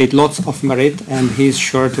accumulated lots of merit and he is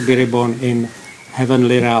sure to be reborn in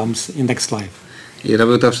heavenly realms in next life. I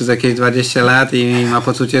robił to przez jakieś 20 lat i ma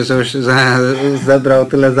poczucie, że zebrał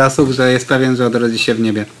tyle zasług, że jest pewien, że odrodzi się w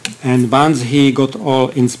niebie. And once he got all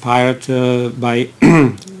inspired by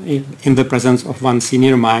in the presence of one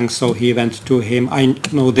senior monk, so he went to him. I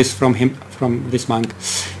know this from this monk.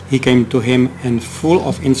 He came to him and full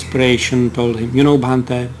of inspiration told him,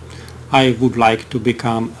 Bhante, I would like to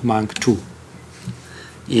become a monk too.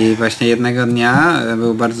 I właśnie jednego dnia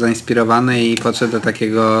był bardzo zainspirowany i podszedł do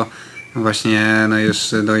takiego właśnie już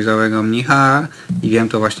dojrzałego mnicha i wiem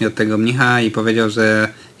to właśnie od tego mnicha i powiedział, że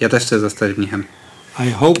ja też chcę zostać mnichem.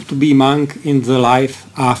 I hope to be monk in the life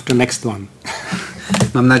after next one.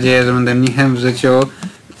 Mam nadzieję, że będę mnichem w życiu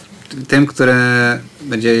tym, które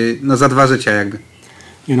będzie za 2 życia jakby.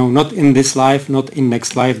 Not in this life, not in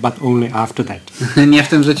next life, but only after that. Nie w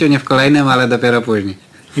tym życiu, nie w kolejnym, ale dopiero później.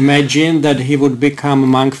 Imagine that he would become a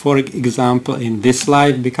monk, for example, in this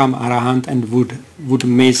life, become arahant and would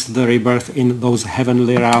miss the rebirth in those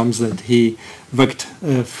heavenly realms that he worked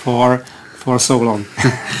for so long.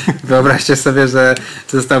 Wyobraźcie sobie, że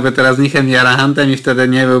zostałby teraz mnichem i arahantem i wtedy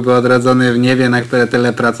nie byłby odrodzony w niebie, na które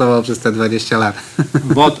tyle pracował przez te 20 lat.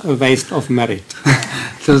 What a waste of merit.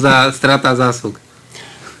 Cóż za strata zasług.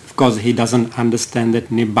 Of course he doesn't understand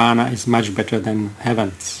that nibbana is much better than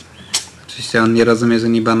heavens. Oczywiście on nie rozumie, że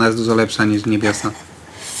nibbana jest dużo lepsza niż niebiosa.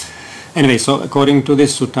 Anyway, so according to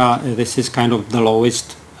this sutta, this is kind of the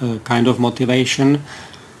lowest kind of motivation.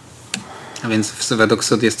 A więc według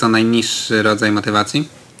sut jest to najniższy rodzaj motywacji.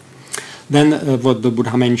 Then what the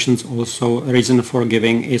Buddha mentions also, reason for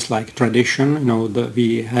giving is like tradition. You know,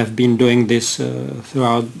 we have been doing this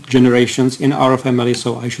throughout generations in our family,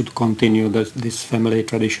 so I should continue this family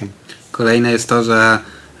tradition. Kolejne jest to, że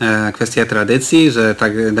kwestia tradycji, że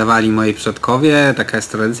tak dawali moi przodkowie, taka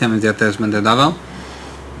jest tradycja, więc ja też będę dawał.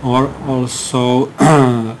 Or also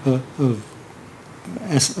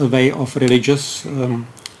as a way of religious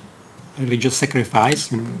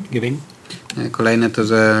sacrifice, you know, giving. Kolejne to,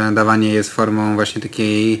 że dawanie jest formą właśnie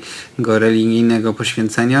takiego religijnego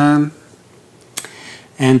poświęcenia.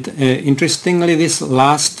 And interestingly, this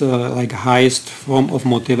last like highest form of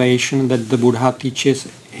motivation that the Buddha teaches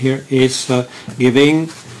here is giving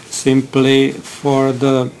simply for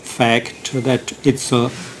the fact that it's a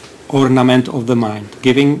ornament of the mind.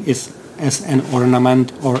 Giving is as an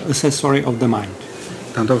ornament or accessory of the mind.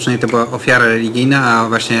 Tam to przynajmniej to była ofiara religijna, a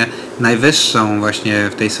właśnie najwyższą właśnie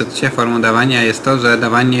w tej sutcie formą dawania jest to, że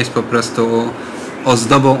dawanie jest po prostu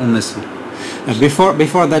ozdobą umysłu.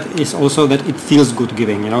 Before that is also that it feels good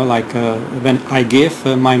giving, you know, like when I give,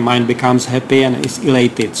 my mind becomes happy and is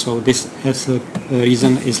elated. So this as a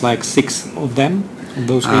reason is like 6 of them, of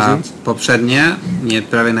those reasons. Poprzednie, nie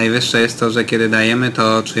prawie najwyższe jest to, że kiedy dajemy,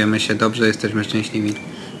 to czujemy się dobrze, jesteśmy szczęśliwi.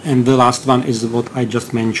 And the last one is what I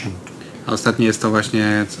just mentioned. A ostatnie jest to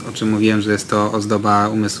właśnie, o czym mówiłem, że jest to ozdoba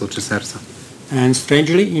umysłu czy serca. And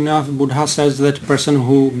strangely enough, Buddha says that person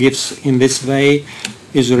who gives in this way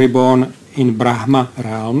is reborn in Brahma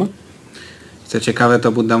realm. Co ciekawe,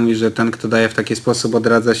 to Buddha mówi, że ten, kto daje w taki sposób,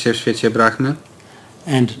 odradza się w świecie Brahmy.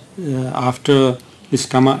 And after this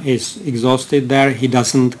karma is exhausted there, he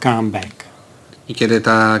doesn't come back. I kiedy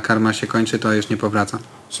ta karma się kończy, to już nie powraca.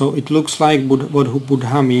 So it looks like what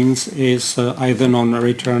Buddha means is either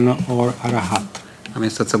non-return or arahat. A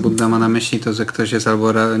więc to, co Buddha ma na myśli, to, że ktoś jest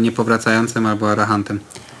albo niepowracającym, albo arahantem.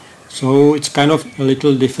 So it's kind of a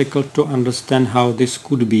little difficult to understand how this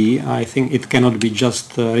could be. I think it cannot be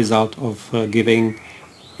just a result of giving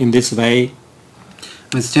in this way.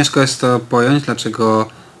 Więc ciężko jest to pojąć, dlaczego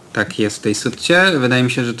tak jest w tej sutcie. Wydaje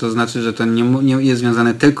mi się, że to znaczy, że to nie jest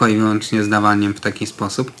związane tylko i wyłącznie z dawaniem w taki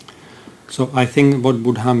sposób. So I think what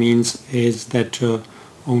Buddha means is that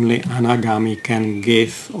only anagami can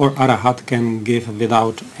give, or arahat can give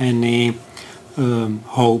without any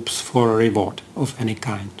hopes for reward of any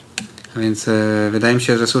kind. A więc wydaje mi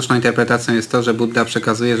się, że słuszną interpretacją jest to, że Buddha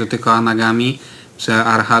przekazuje, że tylko anagami czy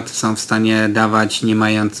arahat są w stanie dawać, nie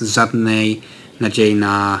mając żadnej nadziei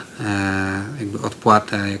na jakby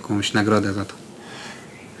odpłatę, jakąś nagrodę za to.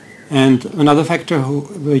 And another factor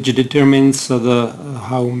which determines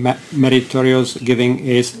how meritorious giving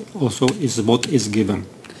is also is what is given.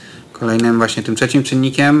 Kolejnym właśnie tym trzecim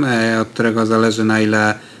czynnikiem, od którego zależy, na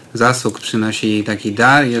ile zasług przynosi taki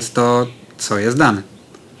dar, jest to, co jest dane.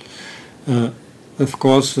 Of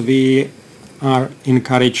course we are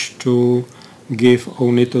encouraged to give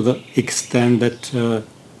only to the extent that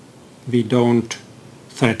we don't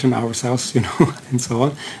threaten ourselves, you know, and so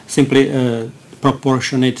on. Simply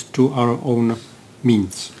proportionate to our own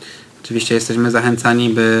means. Oczywiście jesteśmy zachęcani,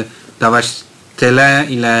 by dawać tyle,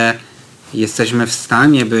 ile jesteśmy w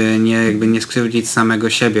stanie, by nie skrzywdzić samego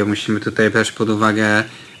siebie. Musimy tutaj brać pod uwagę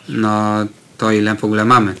to, ile w ogóle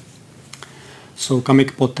mamy. So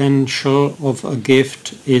karmic potential of a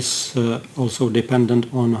gift is also dependent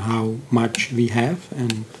on how much we have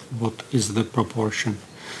and what is the proportion.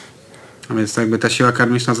 A więc jakby ta siła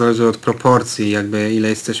karmiczna zależy od proporcji, jakby ile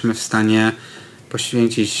jesteśmy w stanie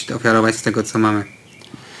poświęcić, ofiarować z tego, co mamy.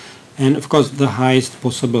 And of course the highest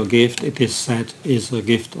possible gift, it is said, is a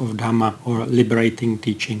gift of Dhamma or liberating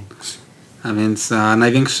teachings. A więc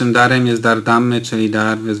największym darem jest dar Dhammy, czyli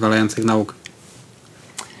dar wyzwalających nauk.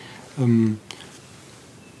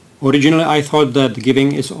 Originally I thought that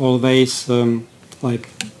giving is always like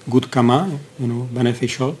good karma, you know,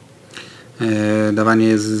 beneficial. Dawanie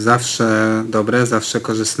jest zawsze dobre, zawsze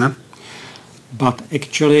korzystne. But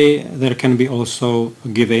actually there can be also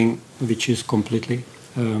giving which is completely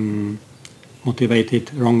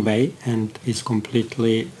motivated wrong way and is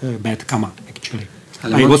completely bad karma actually.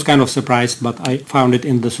 I was kind of surprised, but I found it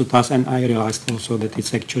in the suttas and I realized also that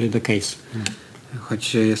it's actually the case.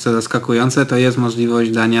 Choć jest to zaskakujące, to jest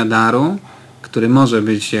możliwość dania daru, który może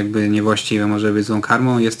być jakby niewłaściwy, może być złą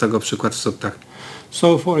karmą. Jest tego przykład w suttach.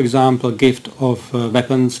 So for example, gift of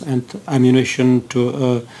weapons and ammunition to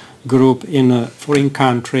a group in a foreign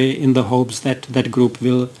country in the hopes that that group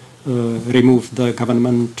will remove the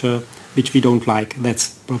government which we don't like. That's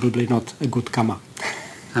probably not a good karma.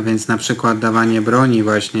 A więc na przykład dawanie broni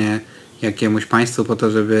właśnie jakiemuś państwu po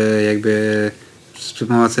to, żeby jakby przy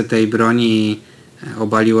pomocy tej broni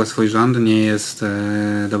obaliło swój rząd, nie jest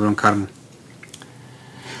dobrą karmą.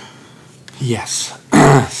 Yes.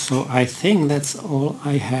 So I think that's all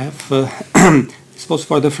I have. This was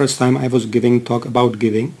for the first time I was giving talk about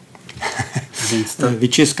giving, Więc to,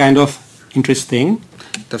 which is kind of interesting.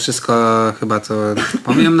 to wszystko chyba co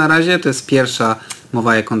powiem na razie, to jest pierwsza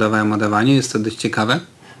mowa, jaką dawałem o dawaniu, jest to dość ciekawe.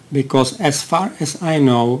 Because as far as I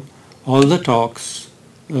know, all the talks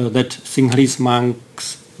that Sinhalese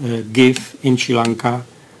monks give in Sri Lanka,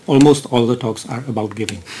 almost all the talks are about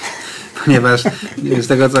giving. Ponieważ z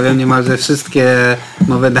tego co wiem, niemalże wszystkie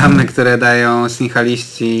mowy dhammy, które dają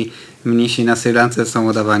sinhaliści, mnisi na Sri Lance, są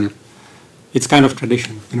o dawaniu. It's kind of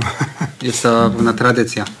tradition, you know. Jest to pewna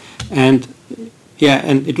tradycja. And yeah,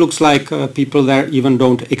 and it looks like people there even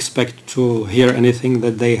don't expect to hear anything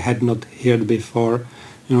that they had not heard before.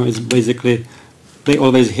 You know, it's basically they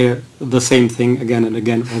always hear the same thing again and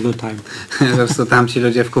again all the time. Po prostu tamci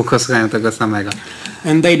ludzie w kółko słuchają tego samego.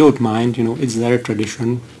 And they don't mind, you know, it's their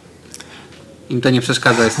tradition. Im to nie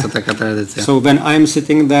przeszkadza, jest to taka tradycja. So when I'm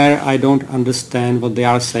sitting there, I don't understand what they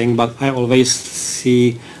are saying, but I always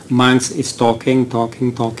see monks is talking,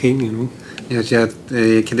 you know. Ja,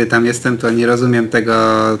 kiedy tam jestem, to nie rozumiem tego,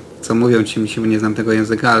 co mówią ci misi, bo nie znam tego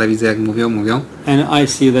języka, ale widzę jak mówią. And I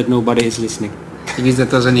see that nobody is listening. I widzę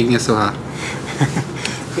to, że nikt nie słucha.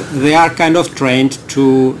 They are kind of trained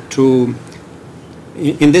to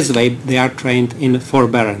in this way they are trained in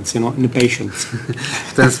forbearance, you know, in patience.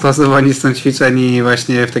 W ten sposób oni są ćwiczeni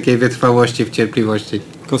właśnie w takiej wytrwałości, w cierpliwości.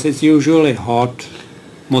 Because it's usually hot,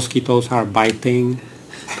 mosquitoes are biting.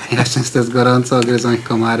 Ponieważ często jest gorąco, gryzą ich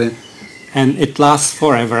komary. And it lasts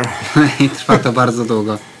forever. I trwa to bardzo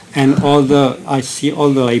długo. And I see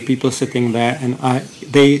all the lay people sitting there, and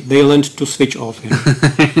they learned to switch off. You know?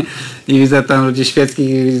 I widzę tam ludzi świeckich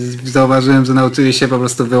i zauważyłem, że nauczyli się po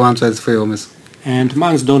prostu wyłączać swój umysł. And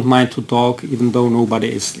monks don't mind to talk, even though nobody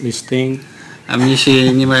is listening. A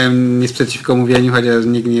mnisi nie mają nic przeciwko mówieniu, chociaż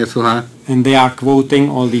nikt nie słucha. And they are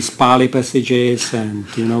quoting all these Pali passages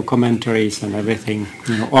and, you know, commentaries and everything,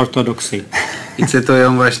 you know, orthodoxy. I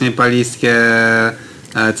cytują właśnie palijskie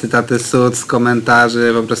cytaty sut,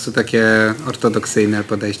 komentarzy, po prostu takie ortodoksyjne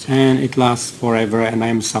podejście. And it lasts forever and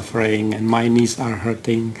I'm suffering and my knees are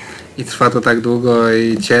hurting. I trwa to tak długo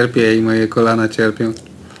i cierpię i moje kolana cierpią.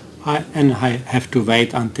 And I have to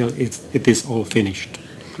wait until it is all finished.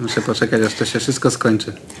 Muszę poczekać, aż to się wszystko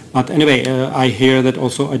skończy. But anyway, I hear that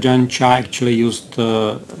also Ajahn Chah actually used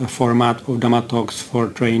a format of Dhamma talks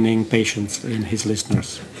for training patience in his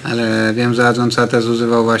listeners. Ale wiem, że Ajahn Chah też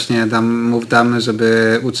używał właśnie mów dhammy,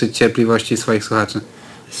 żeby uczyć cierpliwości swoich słuchaczy.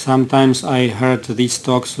 Sometimes I heard these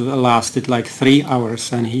talks lasted like 3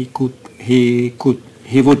 hours and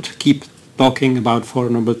he would keep talking about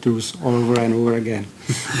Four Noble Truths over and over again.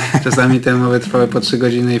 Czasami te mowy trwały po 3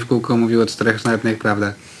 godziny i w kółko mówił o 4 szlachetnych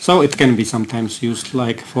prawdach. So it can be sometimes used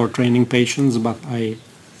like for training patience, but I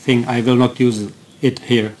think I will not use it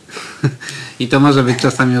here. I to może być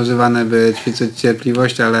czasami używane, by ćwiczyć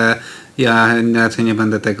cierpliwość, ale ja raczej nie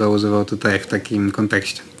będę tego używał tutaj w takim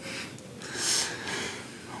kontekście.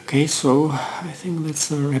 Okay, so I think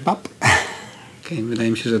that's a wrap up. Okay,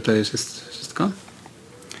 wydaje mi się, że to już jest wszystko.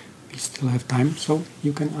 We still have time, so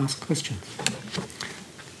you can ask questions.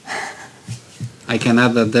 I can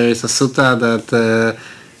add that there is a sutta that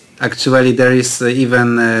actually there is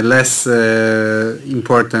even less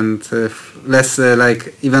important,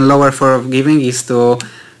 like even lower form of giving is to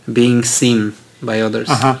being seen by others.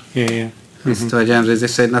 Aha, yeah. Więc powiedziałem, że jest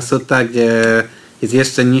jeszcze jedna sutta, gdzie jest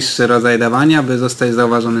jeszcze niższy rodzaj dawania, by zostać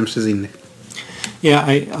zauważonym przez innych. Yeah,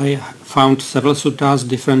 I found several suttas,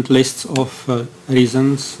 different lists of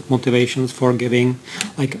reasons, motivations for giving,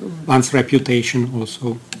 like one's reputation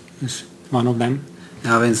also is one of them.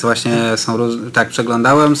 A więc właśnie tak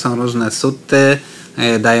przeglądałem, są różne sutty,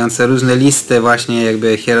 dające różne listy właśnie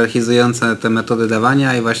jakby hierarchizujące te metody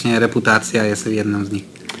dawania i właśnie reputacja jest jedną z nich.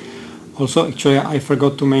 Also, actually, I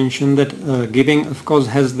forgot to mention that giving, of course,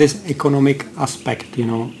 has this economic aspect, you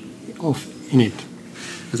know, in it.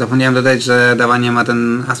 Zapomniałem dodać, że dawanie ma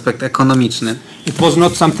ten aspekt ekonomiczny. It was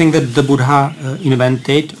not something that the Buddha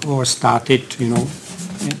invented or started, you know,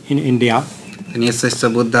 in India. To nie jest coś, co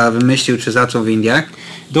Buddha wymyślił czy zaczął w Indiach.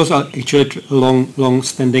 Those are actually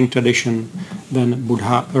long-standing tradition when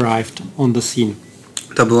Buddha arrived on the scene.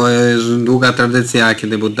 To była już długa tradycja,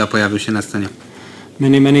 kiedy Buddha pojawił się na scenie.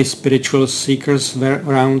 Many spiritual seekers were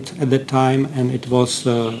around at that time, and it was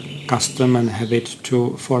custom and habit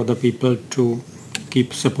for the people to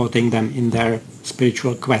keep supporting them in their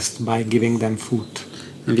spiritual quest by giving them food.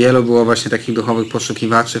 Wielu było właśnie takich duchowych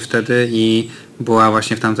poszukiwaczy wtedy i była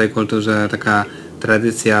właśnie w tamtej kulturze taka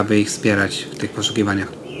tradycja, aby ich wspierać w tych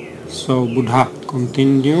poszukiwaniach. So Buddha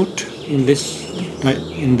continued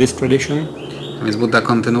in this tradition. Więc Buddha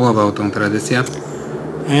kontynuował tą tradycję.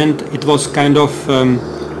 And it was kind of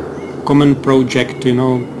common project,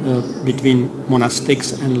 between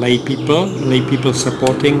monastics and lay people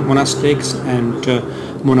supporting monastics and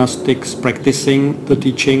monastics practicing the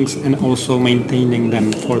teachings and also maintaining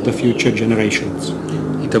them for the future generations.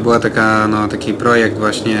 I to była taki projekt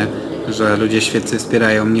właśnie, że ludzie świeccy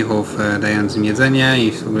wspierają mnichów, dając im jedzenie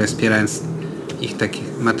i w ogóle wspierając ich tak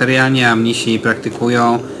materialnie, a mnisi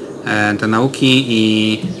praktykują te nauki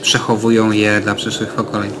i przechowują je dla przyszłych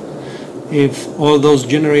pokoleń. If all those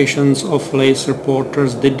generations of lay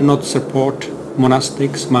supporters did not support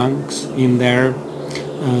monastics, monks in their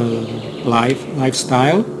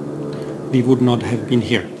lifestyle, we would not have been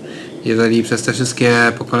here. Jeżeli przez te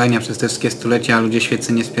wszystkie pokolenia, przez te wszystkie stulecia ludzie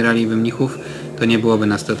świeccy nie wspieraliby mnichów, to nie byłoby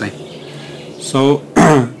nas tutaj. So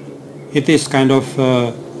it is kind of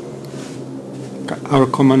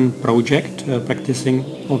our common project, practicing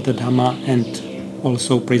of the Dhamma and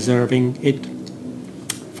also preserving it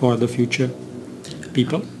for the future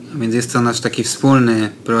people. Więc jest to nasz taki wspólny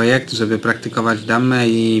projekt, żeby praktykować Dhammę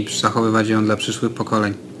i zachowywać ją dla przyszłych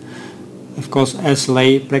pokoleń. Of course, as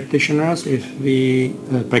lay practitioners, if we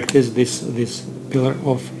practice this pillar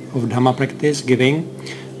of Dhamma practice, giving,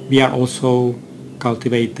 we are also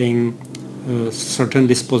cultivating certain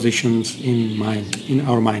dispositions in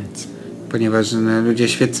our minds. Ponieważ ludzie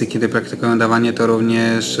świeccy, kiedy praktykują dawanie, to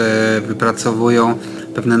również wypracowują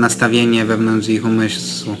pewne nastawienie wewnątrz ich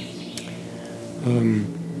umysłu.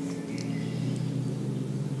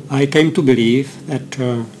 I came to believe that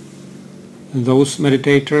those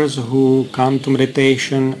meditators who come to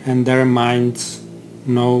meditation and their minds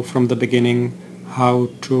know from the beginning how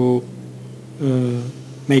to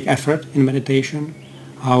make effort in meditation,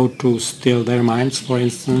 how to still their minds, for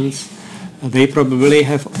instance, they probably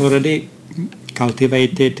have already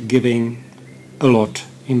cultivated giving a lot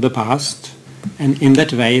in the past, and in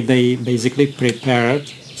that way they basically prepared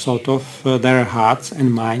sort of their hearts and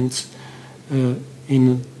minds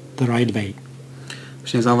in the right way.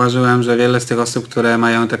 Właśnie zauważyłem, że wiele z tych osób, które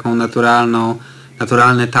mają taką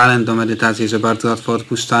naturalny talent do medytacji, że bardzo łatwo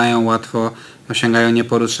odpuszczają, łatwo osiągają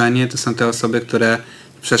nieporuszenie, to są te osoby, które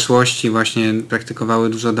w przeszłości właśnie praktykowały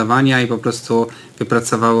dużo dawania i po prostu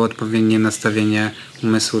wypracowały odpowiednie nastawienie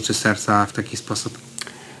umysłu czy serca w taki sposób.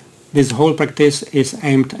 This whole practice is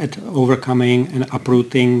aimed at overcoming and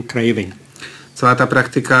uprooting craving. Cała ta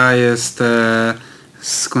praktyka jest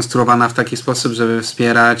skonstruowana w taki sposób, żeby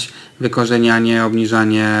wspierać wykorzenianie,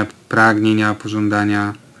 obniżanie pragnienia,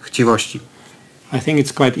 pożądania, chciwości. I think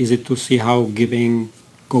it's quite easy to see how giving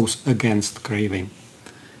goes against craving.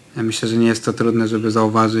 Ja myślę, że nie jest to trudne, żeby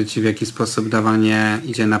zauważyć, w jaki sposób dawanie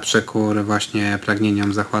idzie na przekór właśnie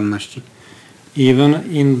pragnieniom zachłanności.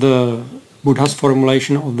 Even in the Buddha's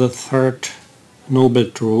formulation of the third noble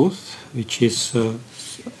truth, which is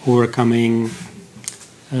overcoming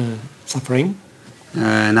suffering.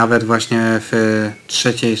 Nawet właśnie w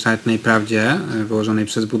trzeciej szlachetnej prawdzie wyłożonej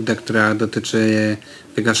przez Buddę, która dotyczy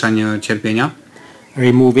wygaszania cierpienia.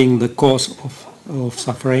 Removing the cause of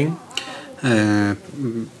suffering.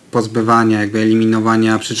 Pozbywania,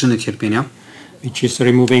 eliminowania przyczyny cierpienia. Which is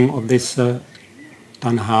removing of this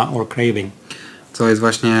tanha or craving. Co jest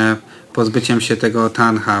właśnie pozbyciem się tego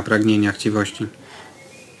tanha, pragnienia, chciwości.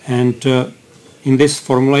 And in this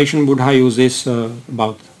formulation Buddha uses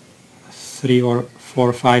about 3 or 4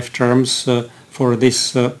 or 5 terms for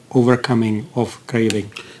this overcoming of craving.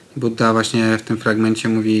 Buddha właśnie w tym fragmencie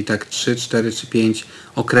mówi tak 3, 4 czy 5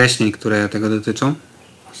 określeń, które tego dotyczą.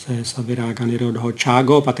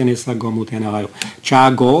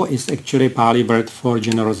 Chago is actually Pali word for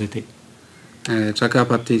generosity. Chaga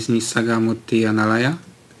patis nisaga mutti analaya.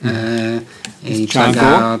 I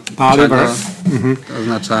chago, Pali word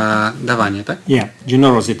oznacza dawanie, tak? Yeah,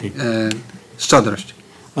 generosity. Szczodrość.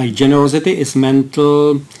 Like generosity is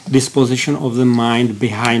mental disposition of the mind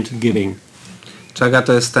behind giving. Chaga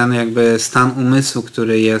to jest ten stan umysłu,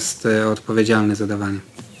 który jest odpowiedzialny za dawanie.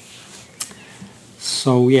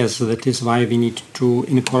 So yes, that is why we need to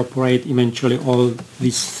incorporate eventually all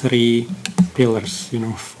these 3 pillars,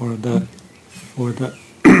 for the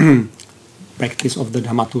practice of the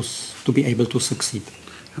Dhamma to be able to succeed.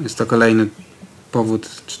 Jest to kolejny powód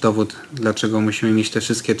czy dowód, dlaczego musimy mieć te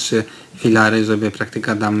wszystkie 3 filary, żeby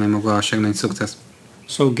praktyka Dhammy mogła osiągnąć sukces.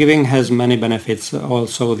 So giving has many benefits,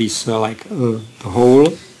 also these the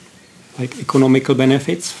whole economical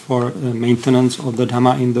benefits for maintenance of the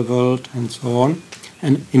Dhamma in the world and so on,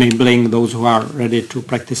 and enabling those who are ready to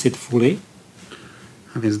practice it fully.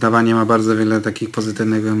 A więc dawanie ma bardzo wiele takich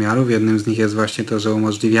pozytywnych wymiarów. Jednym z nich jest właśnie to, że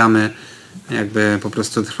umożliwiamy po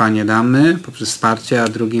prostu trwanie Dhammy poprzez wsparcie, a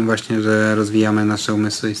drugim właśnie, że rozwijamy nasze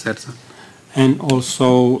umysły i serca. And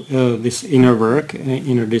also this inner work,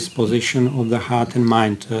 inner disposition of the heart and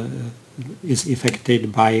mind is affected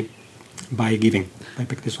by giving, by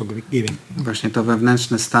practice of giving. Właśnie to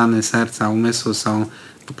wewnętrzne stany serca, umysłu są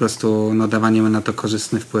po prostu, no, dawaniem na to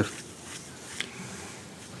korzystny wpływ.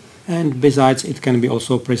 And besides, it can be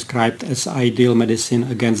also prescribed as ideal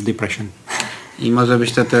medicine against depression. I może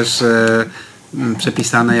być to też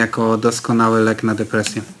przepisane jako doskonały lek na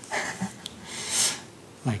depresję.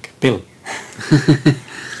 Like pill.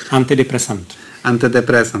 Antidepressant.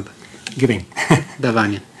 Antydepresant. Giving.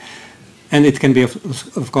 Dawanie. And it can be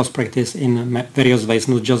of course practiced in various ways,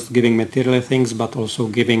 not just giving material things, but also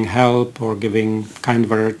giving help or giving kind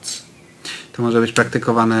words. To może być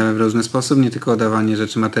praktykowane w różny sposób, nie tylko dawanie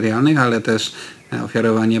rzeczy materialnych, ale też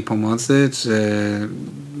ofiarowanie pomocy czy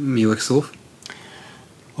miłych słów.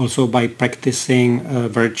 Also by practicing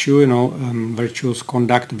virtue, virtuous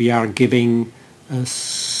conduct, we are giving a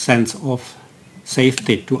sense of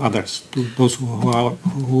safety to others, to those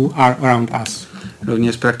who are around us.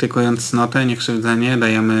 Również praktykując cnotę, niekrzywdzenie,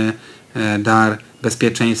 dajemy dar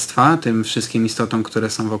bezpieczeństwa tym wszystkim istotom, które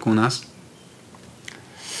są wokół nas.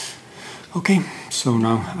 Okay, so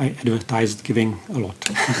now I advertised giving a lot.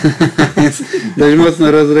 Dość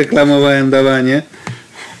mocno rozreklamowałem dawanie.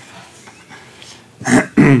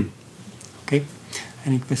 Okay,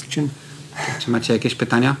 any question? Czy macie jakieś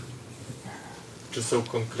pytania? Czy są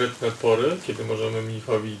konkretne pory, kiedy możemy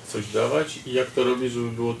mnichowi coś dawać i jak to robić,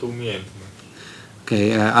 żeby było to umiejętne?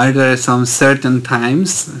 Okay, are there some certain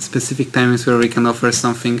times, specific times where we can offer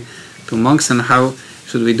something to monks, and how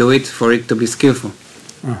should we do it for it to be skillful?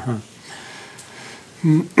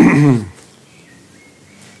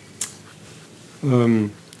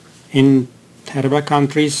 In Theravada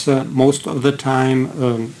countries, most of the time,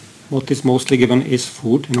 what is mostly given is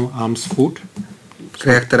food, alms food. W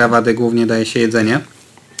krajach Theravady głównie daje się jedzenie.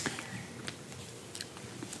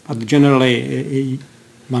 But generally,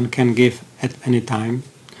 one can give at any time.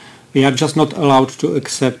 We are just not allowed to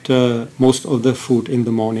accept most of the food in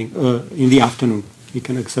the morning, in the afternoon. We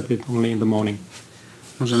can accept it only in the morning.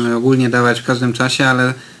 Możemy ogólnie dawać w każdym czasie,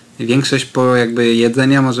 ale większość jakby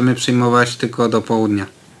jedzenia możemy przyjmować tylko do południa.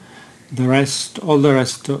 All the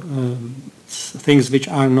rest things which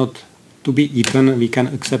are not to be eaten, we can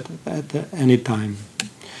accept at any time.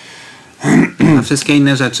 A wszystkie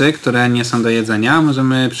inne rzeczy, które nie są do jedzenia,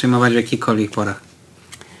 możemy przyjmować w jakichkolwiek porach.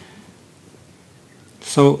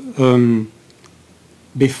 So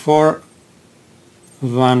before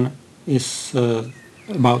one is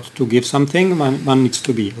about to give something, one needs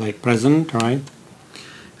to be like present, right?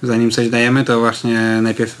 Zanim coś dajemy, to właśnie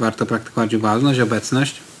najpierw warto praktykować uważność,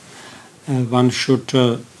 obecność. One should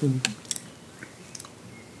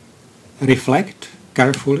reflect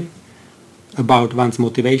carefully about one's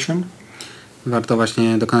motivation. Warto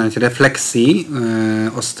właśnie dokonać refleksji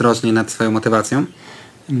ostrożnie nad swoją motywacją.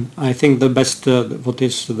 I think the best, what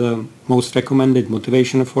is the most recommended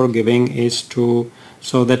motivation for giving is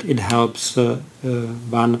so that it helps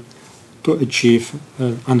one to achieve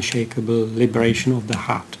unshakable liberation of the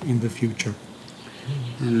heart in the future.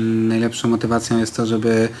 Najlepszą motywacją jest to,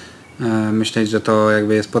 żeby myśleć, że to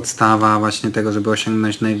jakby jest podstawa właśnie tego, żeby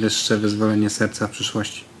osiągnąć najwyższe wyzwolenie serca w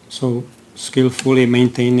przyszłości. So skillfully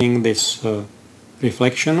maintaining this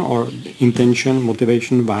reflection or intention,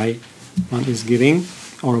 motivation why one is giving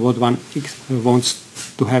or what one wants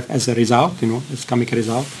to have as a result, as karmic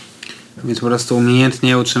result. Więc po prostu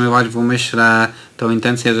umiejętnie utrzymywać w umyśle tą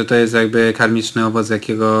intencję, że to jest jakby karmiczny owoc,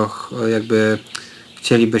 jakiego jakby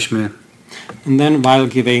chcielibyśmy. And then while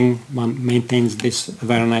giving, one maintains this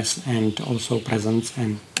awareness and also presence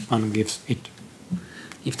and one gives it.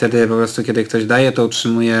 I wtedy po prostu, kiedy ktoś daje, to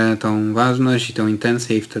utrzymuje tą ważność i tą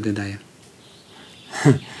intencję i wtedy daje.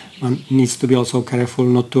 One needs to be also careful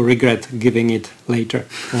not to regret giving it later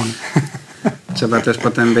on. Trzeba też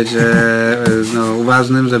potem być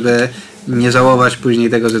uważnym, żeby nie żałować później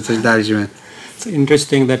tego, że coś daliśmy. It's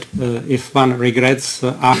interesting that if one regrets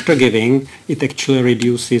after giving, it actually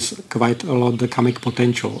reduces quite a lot the karmic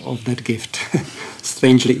potential of that gift.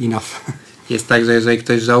 Strangely enough. Jest tak, że jeżeli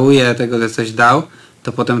ktoś żałuje tego, że coś dał,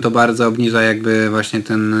 to potem to bardzo obniża jakby właśnie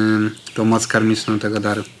tą moc karmiczną tego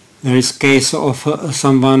daru. There is case of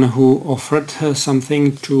someone who offered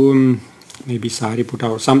something to maybe Sariputta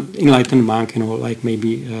or some enlightened monk, like maybe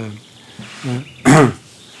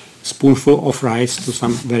spoonful of rice to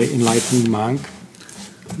some very enlightened monk.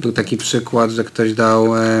 Był taki przykład, że ktoś dał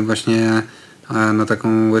właśnie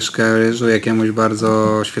taką łyżkę ryżu jakiemuś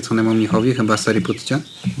bardzo oświeconemu mnichowi, chyba Sariputcie.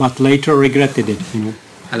 But later regretted it,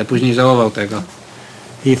 Ale później żałował tego.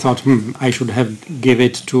 he thought, I should have give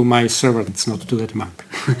it to my servants, not to that monk.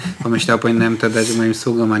 Pomyślał, powinienem to dać moim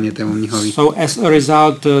sługom, a nie temu mnichowi. So as a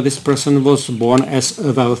result, this person was born as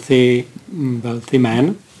a wealthy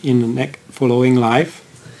man in the following life.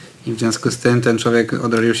 I w związku z tym ten człowiek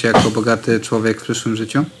odrodził się jako bogaty człowiek w przyszłym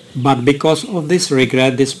życiu. But because of this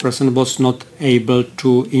regret, this person was not able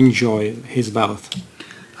to enjoy his wealth.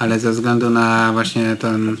 Ale ze względu na właśnie to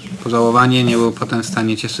pożałowanie nie był potem w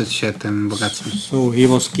stanie cieszyć się tym bogactwem. So he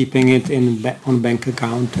was keeping it on bank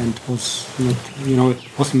account and was not,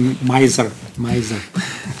 was miser.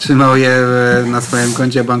 Trzymał je na swoim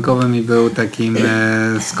koncie bankowym i był takim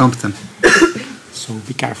skąpcem. So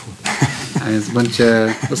be careful. A więc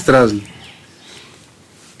bądźcie ostrożni.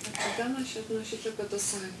 Czy dana się odnosi tylko do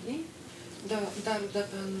sanghi, do daru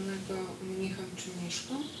dawanego mnichom czy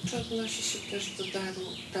mniszkom, czy odnosi się też do daru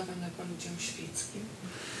dawanego ludziom świeckim?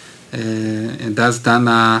 Does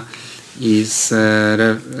dana is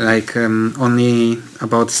only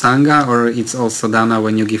about sangha, or it's also dana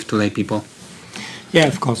when you give to lay people?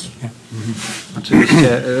 Yeah, of course. Yeah.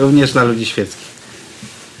 Oczywiście również dla ludzi świeckich.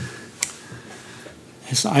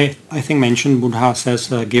 As I think mentioned, Buddha says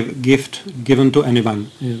gift given to anyone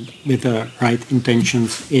with the right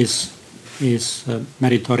intentions is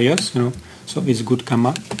meritorious, so it's good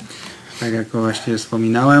karma. Tak jak właśnie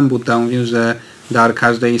wspominałem, Buddha mówił, że dar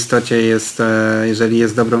każdej istocie jest, jeżeli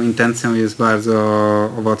jest dobrą intencją, jest bardzo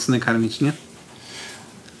owocny karmicznie.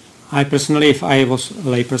 I personally, if I was a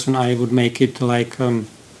layperson, I would make it like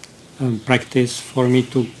practice for me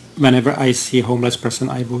to, whenever I see a homeless person,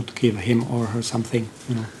 I would give him or her something.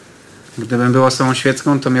 Gdybym był osobą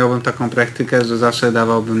świecką, to miałbym taką praktykę, że zawsze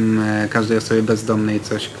dawałbym każdej osobie bezdomnej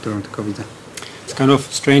coś, którą tylko widzę. It's kind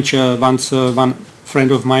of strange. Once one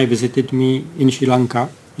friend of mine visited me in Sri Lanka.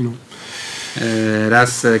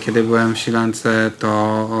 Raz, kiedy byłem w Sri Lance,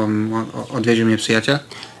 to odwiedził mnie przyjaciel.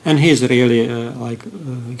 And he is really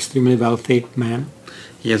extremely wealthy man.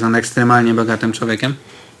 Jest on ekstremalnie bogatym człowiekiem.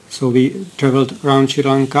 So we traveled around Sri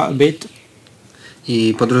Lanka a bit.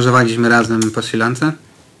 I podróżowaliśmy razem po Sri Lance.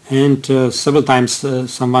 And several times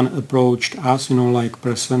someone approached us, like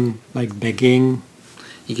person like begging.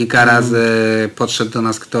 I kilka razy podszedł do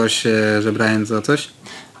nas ktoś, żebrając o coś.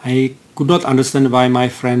 I could not understand why my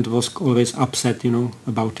friend was always upset,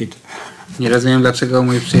 about it. Nie rozumiem, dlaczego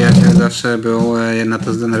mój przyjaciel zawsze był na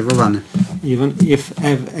to zdenerwowany. Even if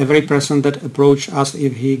every person that approached us,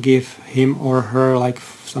 if he gave him or her like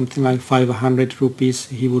something like 500 rupees,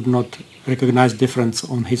 he would not recognize difference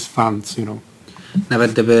on his funds,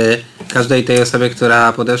 Nawet gdyby każdej tej osobie,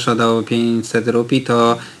 która podeszła, dało 500 rupii,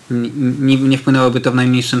 to nie wpłynęłoby to w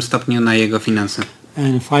najmniejszym stopniu na jego finanse.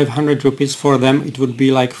 And 500 rupees for them, it would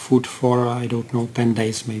be like food for, I don't know, 10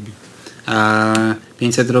 days maybe. A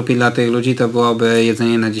 500 rupii dla tych ludzi to byłoby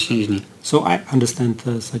jedzenie na 10 dni. So I understand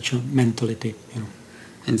such a mentality,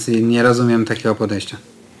 Więc nie rozumiem takiego podejścia.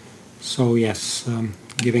 So yes,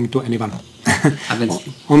 giving to anyone. A więc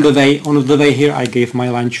on the way here, I gave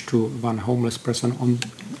my lunch to one homeless person on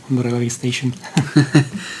the railway station.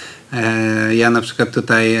 Ja na przykład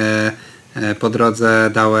tutaj po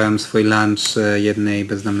drodze dałem swój lunch jednej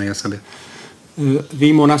bezdomnej osobie.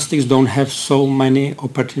 We monastics don't have so many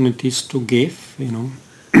opportunities to give,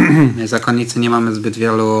 Zakonnicy nie mamy zbyt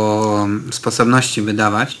wielu sposobności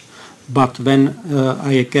wydawać. But when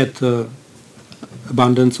I get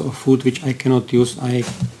abundance of food which I cannot use, I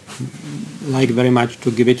like very much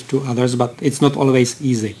to give it to others, but it's not always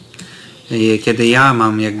easy. Kiedy ja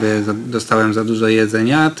dostałem za dużo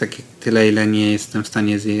jedzenia, tyle ile nie jestem w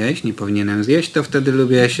stanie zjeść, nie powinienem zjeść, to wtedy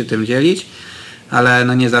lubię się tym dzielić,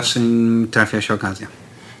 ale nie zawsze trafia się okazja.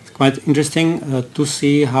 It's quite interesting to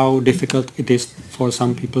see how difficult it is for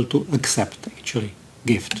some people to accept actually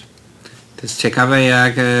gift. To jest ciekawe,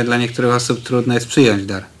 jak dla niektórych osób trudno jest przyjąć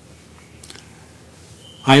dar.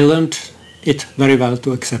 I learned it very well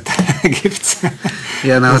to accept gifts.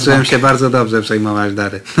 Ja nauczyłem się bardzo dobrze przyjmować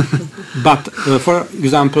dary. But for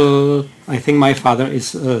example, I think my father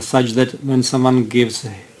is such that when someone gives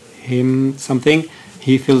him something,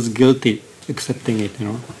 he feels guilty accepting it,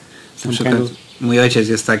 Mój ojciec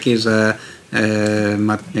jest taki, że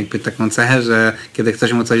ma taką cechę, że kiedy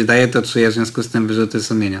ktoś mu coś daje, to czuje w związku z tym wyrzuty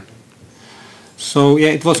sumienia. So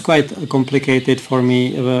yeah, it was quite complicated for me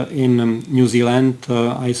in New Zealand.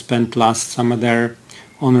 I spent last summer there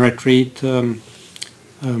on retreat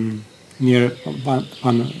near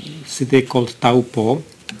one city called Taupo.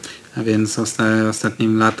 A więc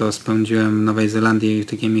ostatnim lato spędziłem w Nowej Zelandii w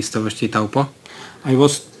takiej miejscowości Taupo. I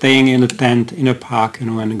was staying in a tent in a park,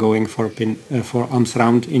 and going for arms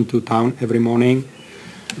round into town every morning.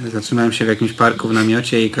 Zatrzymałem się w jakimś parku w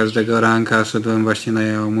namiocie i każdego ranka szedłem właśnie na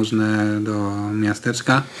jałmużnę do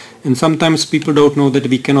miasteczka. And sometimes people don't know that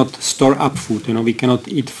we cannot store up food. You know, we cannot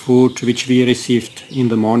eat food which we received in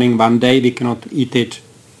the morning one day. We cannot eat it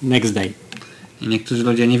next day. I niektórzy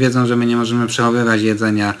ludzie nie wiedzą, że my nie możemy przechowywać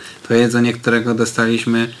jedzenia. To jedzenie, którego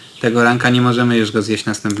dostaliśmy tego ranka, nie możemy już go zjeść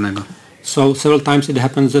następnego. So several times it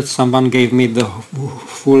happens that someone gave me the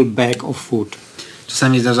full bag of food.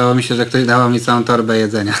 Czasami zdarzało mi się, że ktoś dawał mi całą torbę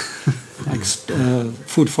jedzenia. Like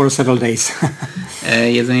food for several days.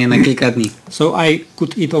 Jedzenie na kilka dni. So I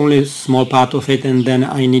could eat only small part of it and then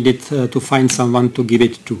I needed to find someone to give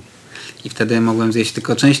it to. I wtedy mogłem zjeść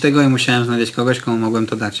tylko część tego i musiałem znaleźć kogoś, komu mogłem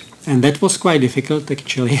to dać. And that was quite difficult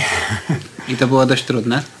actually. I to było dość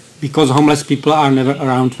trudne. Because homeless people are never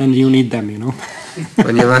around when you need them, you know.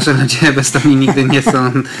 Ponieważ ludzie bezdomni nigdy nie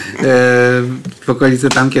są w okolicy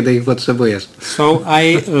tam, kiedy ich potrzebujesz. So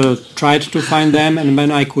I tried to find them, and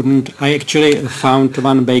when I couldn't, I actually found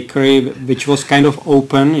one bakery which was kind of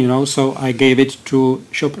open, you know, so I gave it to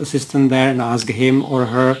shop assistant there and asked him or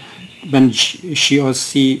her when she or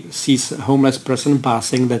she sees a homeless person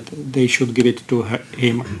passing that they should give it to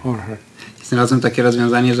him or her. Znalazłem takie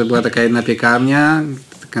rozwiązanie, że była taka jedna piekarnia,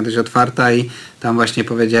 taka dość otwarta i tam właśnie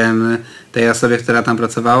powiedziałem tej osobie, która tam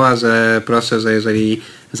pracowała, że proszę, że jeżeli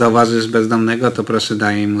zauważysz bezdomnego, to proszę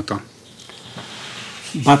daj mu to.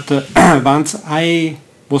 But once I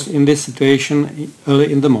was in this situation early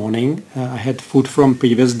in the morning, I had food from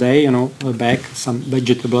previous day, you know, a bag, some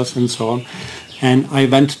vegetables and so on, and I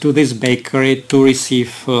went to this bakery to receive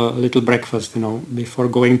a little breakfast, you know, before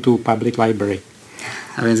going to public library.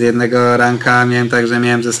 A więc jednego ranka miałem tak, że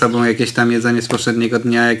miałem ze sobą jakieś tam jedzenie z poprzedniego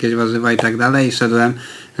dnia, jakieś warzywa i tak dalej i szedłem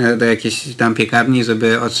do jakiejś tam piekarni,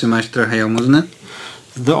 żeby otrzymać trochę jałmużny.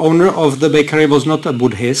 The owner of the bakery was not a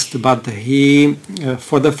Buddhist, but he,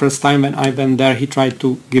 for the first time when I went there, he tried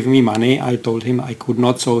to give me money. I told him I could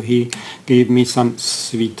not, so he gave me some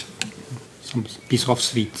sweet, some piece of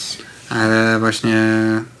sweets. Ale właśnie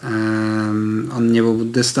on nie był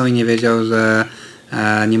buddystą i nie wiedział, że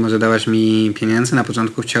nie może dawać mi pieniędzy. Na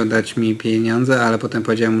początku chciał dać mi pieniądze, ale potem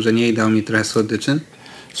powiedział mu, że nie i dał mi trochę słodyczy.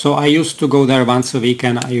 So I used to go there once a week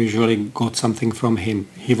and I usually got something from him.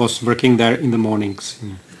 He was working there in the mornings.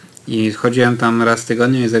 I chodziłem tam raz w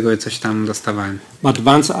tygodniu i z reguły coś tam dostawałem. But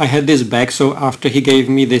once I had this bag, so after he gave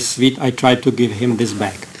me this sweet, I tried to give him this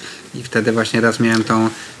bag. I wtedy właśnie raz miałem tą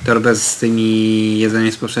torbę z tymi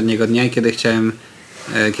jedzeniem z poprzedniego dnia i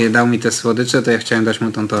kiedy dał mi te słodycze, to ja chciałem dać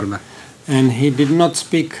mu tą torbę. And he did not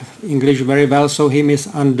speak English very well, so he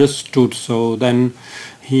misunderstood. So then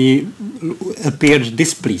he appeared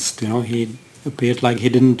displeased, you know. He appeared like he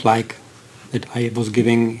didn't like that I was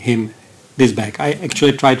giving him this bag. I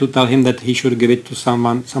actually tried to tell him that he should give it to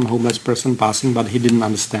someone, some homeless person passing, but he didn't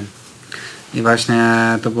understand. I właśnie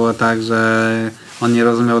to było tak, że on nie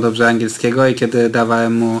rozumiał dobrze angielskiego i kiedy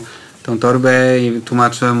dawałem mu tą torbę i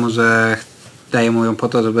tłumaczyłem mu, że daję mu ją po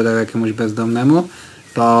to, żeby dał jakiemuś bezdomnemu,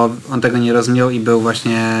 to on tego nie rozumiał i był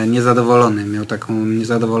właśnie niezadowolony. Miał taką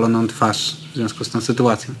niezadowoloną twarz w związku z tą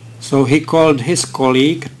sytuacją. So he called his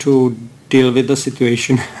colleague to deal with the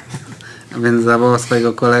situation. Więc zawołał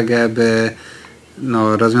swojego kolegę, by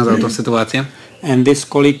rozwiązał tą sytuację. And this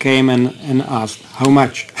colleague came and asked, how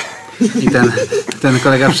much? I ten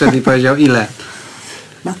kolega wszedł i powiedział, ile?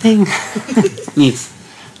 Nothing. Nic.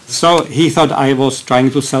 So he thought I was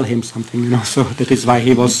trying to sell him something, you know, so that is why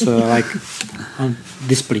he was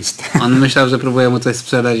displeased. On myślał, że próbuje mu coś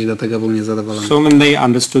sprzedać i do tego był niezadowolony. So when they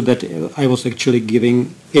understood that I was actually giving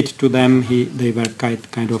it to them, they were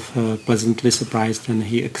kind of pleasantly surprised and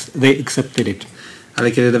they accepted it.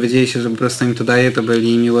 Ale kiedy dowiedzieli się, że po prostu im to daje, to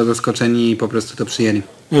byli miło zaskoczeni i po prostu to przyjęli.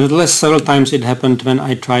 Nevertheless, several times it happened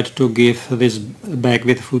when I tried to give this bag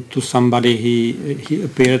with food to somebody, he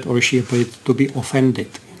appeared or she appeared to be offended.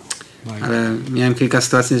 Ale miałem kilka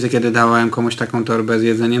sytuacji, że kiedy dałem komuś taką torbę z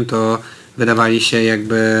jedzeniem, to wydawali się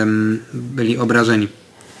jakby byli obrażeni.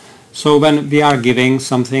 So when we are giving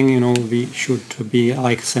something, you know, we should be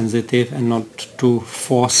like sensitive and not to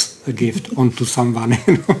force a gift onto someone.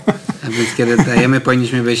 A więc kiedy dajemy,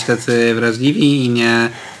 powinniśmy być tacy wrażliwi i nie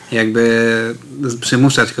jakby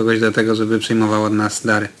przymuszać kogoś do tego, żeby przyjmował od nas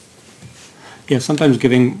dary. Yeah, sometimes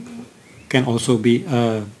giving can also be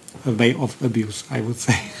a way of abuse, I would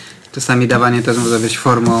say. Czasami dawanie też może być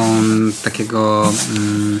formą takiego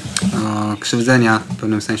krzywdzenia w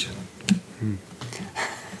pewnym sensie.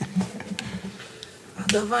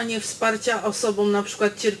 Dawanie wsparcia osobom na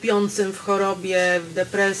przykład cierpiącym w chorobie, w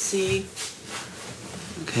depresji.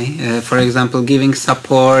 Okay. For example, giving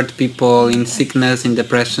support people in sickness, in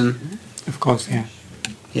depression. Of course, yeah.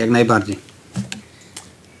 Jak najbardziej.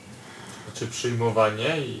 czy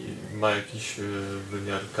przyjmowanie ma jakiś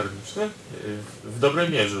wymiar karmiczny? W dobrej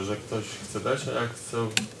mierze, że ktoś chce dać, a jak chce...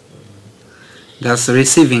 Does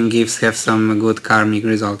receiving gifts have some good karmic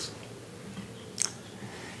results?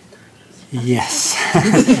 Yes,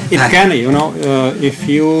 it can, you know,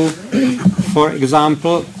 if you, for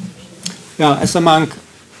example, as a monk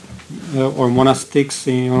or monastics,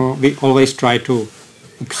 you know, we always try to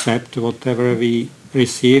accept whatever we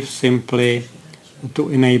receive simply to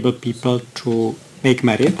enable people to make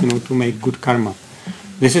merit, you know, to make good karma.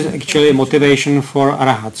 This is actually a motivation for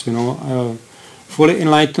arahats, you know. A fully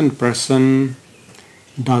enlightened person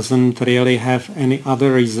doesn't really have any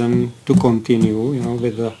other reason to continue, you know,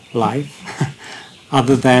 with the life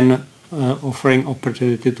other than offering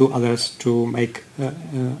opportunity to others to make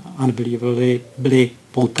unbelievably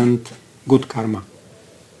potent good karma.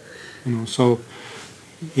 You know, so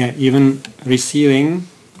yeah, even receiving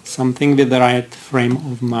something with the right frame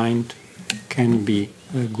of mind can be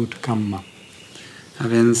a good karma. A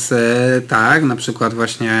więc tak, na przykład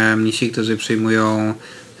właśnie mnisi, którzy przyjmują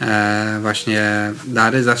właśnie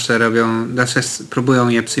dary, zawsze próbują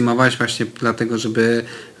je przyjmować właśnie dlatego, żeby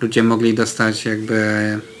ludzie mogli dostać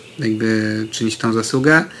jakby czynić tą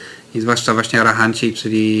zasługę i zwłaszcza właśnie arahanci,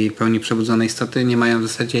 czyli pełni przebudzonej istoty, nie mają w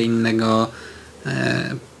zasadzie innego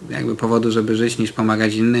jakby powodu, żeby żyć, niż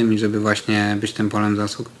pomagać innym i żeby właśnie być tym polem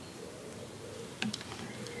zasług.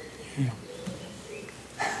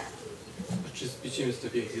 Czy z piciem jest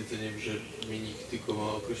tak jak z jedzeniem, że mnich tylko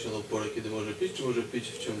ma określoną porę, kiedy może pić, czy może pić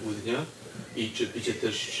w ciągu dnia? I czy picie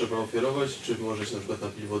też trzeba ofiarować, czy może się na przykład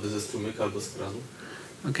napić wodę ze strumyka albo z kranu?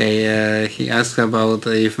 Okay, he asked about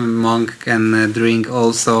if a monk can drink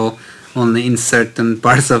also only in certain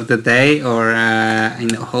parts of the day or in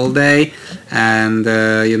the whole day, and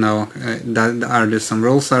you know, are there some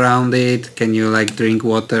rules around it? Can you like drink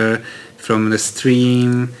water from the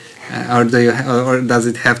stream, or does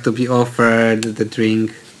it have to be offered, the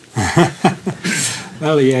drink?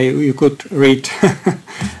 Well, yeah, you could read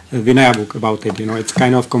a Vinaya book about it. You know, it's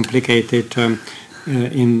kind of complicated.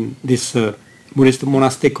 In this Buddhist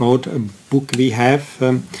monastic code, a book we have,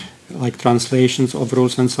 like translations of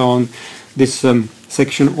rules and so on. This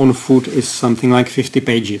section on food is something like 50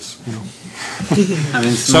 pages. You know,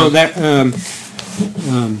 so there,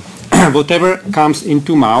 whatever comes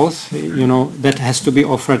into mouth, you know, that has to be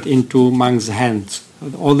offered into monk's hands.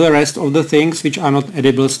 All the rest of the things which are not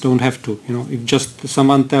edibles don't have to. You know, if just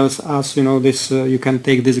someone tells us, you know, this you can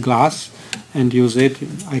take this glass and use it,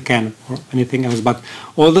 I can, or anything else. But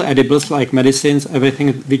all the edibles, like medicines,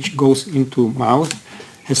 everything which goes into mouth,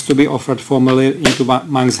 has to be offered formally into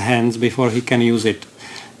monk's hands before he can use it.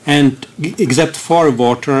 And except for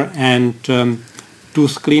water and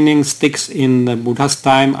tooth cleaning sticks in the Buddha's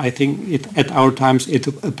time, I think at our times it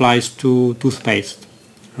applies to toothpaste.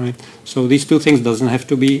 Right? So these two things doesn't have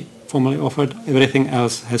to be formally offered, everything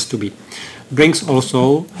else has to be. Drinks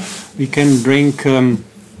also, we can drink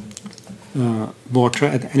water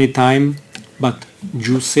at any time, but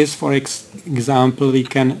juices, for example, we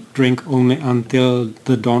can drink only until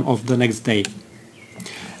the dawn of the next day.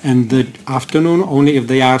 And the afternoon only if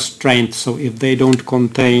they are strained, so if they don't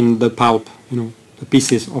contain the pulp, you know, the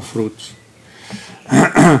pieces of fruits.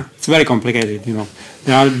 It's very complicated, you know.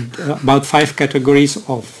 There are about 5 categories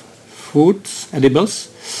of foods, edibles.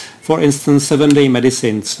 For instance, 7-day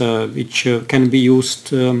medicines, which can be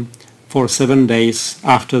used for 7 days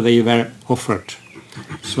after they were offered.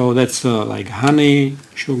 So that's like honey,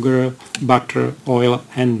 sugar, butter, oil,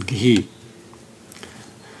 and ghee.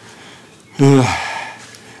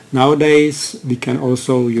 Nowadays, we can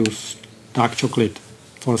also use dark chocolate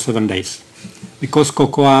for 7 days. Because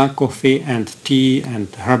cocoa, coffee, and tea and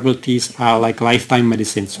herbal teas are like lifetime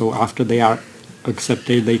medicine, so after they are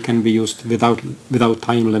accepted, they can be used without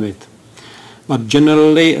time limit. But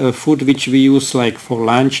generally, food which we use like for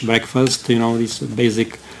lunch, breakfast, you know, these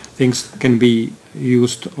basic things can be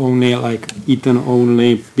used only, like eaten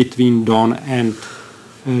only between dawn and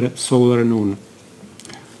solar noon.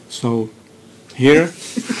 So here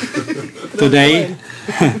today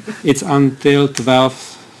it's until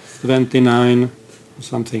 12:29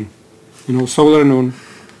 something, you know, solar noon.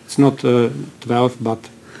 It's not 12, but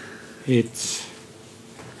it's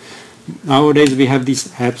nowadays we have these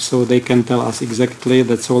apps, so they can tell us exactly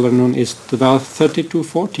that solar noon is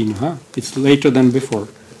 12:32:14. It's later than before.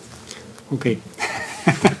 Okay.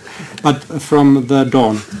 But from the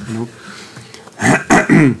dawn, you know.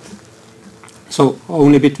 So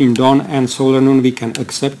only between dawn and solar noon we can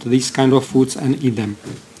accept these kind of foods and eat them.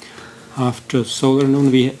 After solar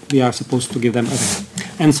noon we are supposed to give them away.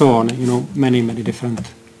 And so on, you know, many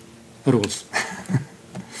different rules.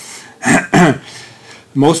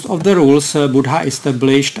 most of the rules Buddha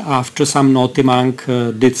established after some naughty monk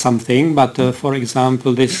did something, but for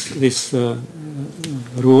example this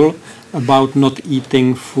rule about not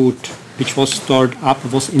eating food which was stored up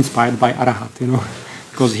was inspired by Arahat, you know,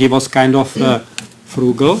 because he was kind of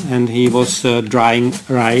frugal and he was drying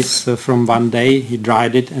rice from one day, he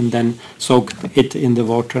dried it and then soaked it in the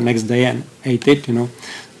water next day and ate it, you know,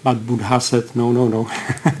 but Buddha said no.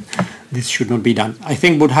 This should not be done. I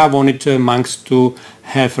think Buddha wanted monks to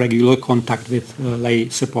have regular contact with lay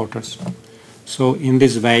supporters. So in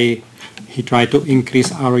this way, he tried to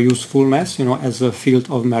increase our usefulness, you know, as a field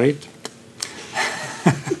of merit.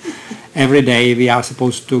 Every day we are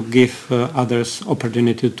supposed to give others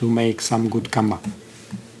opportunity to make some good karma.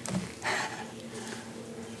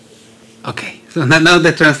 Okay, so now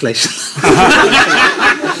the translation.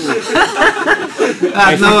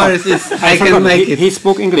 No worries, I can make it. He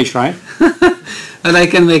spoke English, right? But I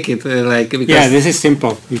can make it, like, because... Yeah, this is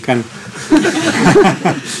simple. You can...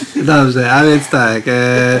 Dobrze, a więc tak,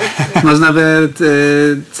 można by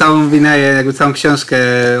całą Wineję, jakby całą książkę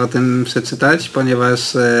o tym przeczytać, ponieważ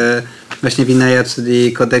właśnie Wineja,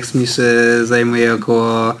 czyli kodeks Miszy, zajmuje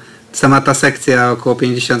około, sama ta sekcja około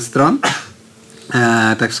 50 stron.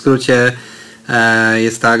 Tak w skrócie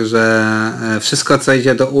jest tak, że wszystko co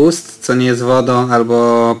idzie do ust, co nie jest wodą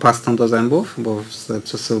albo pastą do zębów, bo z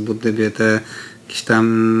czasów Buddy były te jakieś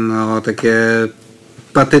tam no, takie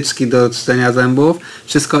patyczki do czyszczenia zębów,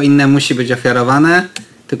 wszystko inne musi być ofiarowane,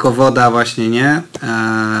 tylko woda właśnie nie.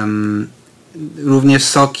 Również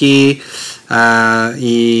soki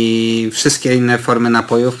i wszystkie inne formy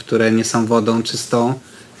napojów, które nie są wodą czystą,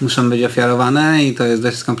 muszą być ofiarowane i to jest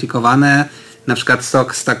dość skomplikowane. Na przykład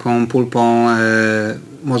sok z taką pulpą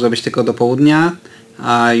może być tylko do południa,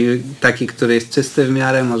 a taki, który jest czysty w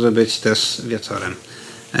miarę, może być też wieczorem.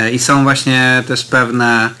 I są właśnie też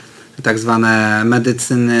pewne tak zwane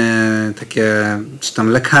medycyny, takie, czy tam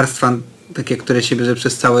lekarstwa, takie, które się bierze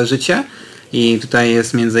przez całe życie. I tutaj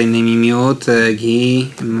jest między innymi miód,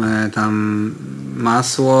 ghee, tam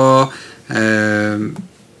masło,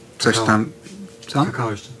 coś tam, co?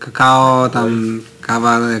 Kakao jeszcze. Kakao, tam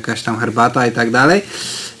kawa, jakaś tam herbata i tak dalej.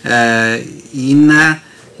 I inne.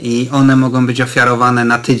 I one mogą być ofiarowane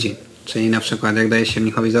na tydzień. Czyli na przykład jak daje się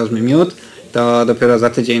mnichowi, załóżmy miód, to dopiero za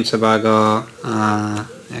tydzień trzeba go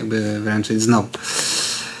jakby wręczyć znowu.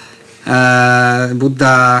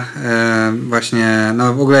 Buddha właśnie,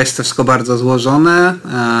 no w ogóle jest to wszystko bardzo złożone.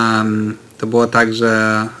 To było tak,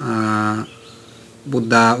 że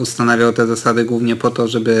Buddha ustanawiał te zasady głównie po to,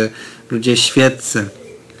 żeby ludzie świeccy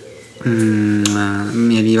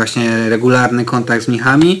mieli właśnie regularny kontakt z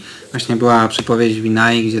mnichami. Właśnie była przypowieść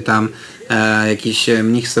Vinai, gdzie tam jakiś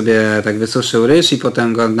mnich sobie tak wysuszył ryż i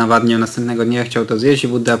potem go nawadniał następnego dnia, chciał to zjeść i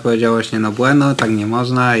Buddha powiedział właśnie no bueno, tak nie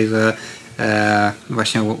można i że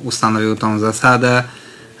właśnie ustanowił tą zasadę.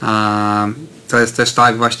 To jest też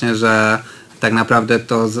tak właśnie, że tak naprawdę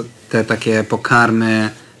to te takie pokarmy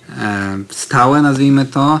stałe, nazwijmy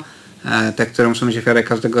to, te, które muszą mieć ofiarę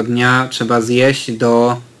każdego dnia, trzeba zjeść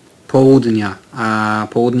do południa, a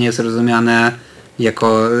południe jest rozumiane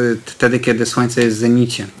jako wtedy, kiedy słońce jest w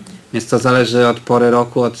zenicie. Więc to zależy od pory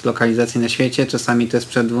roku, od lokalizacji na świecie. Czasami to jest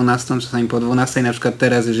przed 12, czasami po 12. Na przykład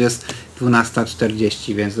teraz już jest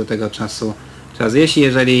 12:40, więc do tego czasu trzeba zjeść.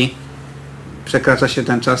 Jeżeli przekracza się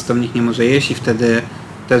ten czas, to nikt nie może jeść i wtedy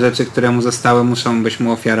te rzeczy, które mu zostały, muszą być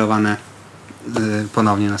mu ofiarowane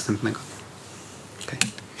ponownie następnego. Okay.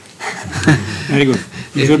 Very good.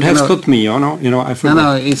 You should have stopped me, you know, I forgot.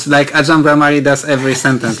 No, it's like Ajahn Brahmari does every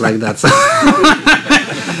sentence like that. So.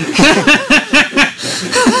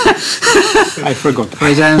 I forgot.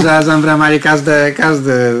 Powiedziałem, że Ajahn Brahmari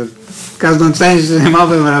każdą część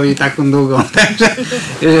mowy robi taką długą, także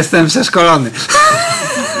już jestem przeszkolony.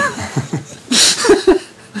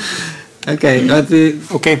 Okay, but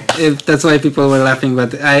okay. That's why people were laughing,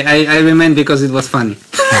 but I remained because it was funny.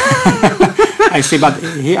 I see, but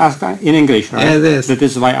he asked in English, right? Yes, yes. That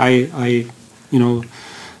is why I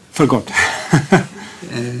forgot.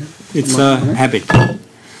 It's a habit.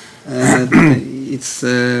 It's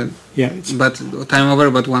yeah. It's but time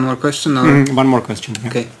over. But one more question. Or? One more question.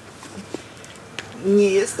 Yeah. Okay. Nie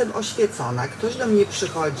jestem oświecona. Ktoś do mnie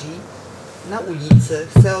przychodzi na ulicy,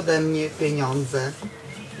 chce ode mnie pieniądze.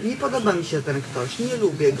 Nie podoba mi się ten ktoś, nie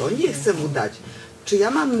lubię go, nie chcę mu dać. Czy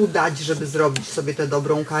ja mam mu dać, żeby zrobić sobie tę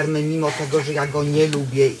dobrą karmę, mimo tego, że ja go nie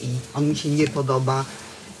lubię i on mi się nie podoba,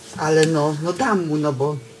 ale no dam mu, no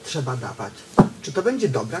bo trzeba dawać. Czy to będzie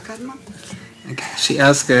dobra karma? Okay. She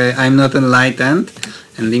asked, I'm not enlightened,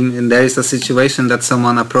 and there is a situation that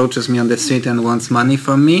someone approaches me on the street and wants money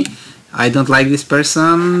from me. I don't like this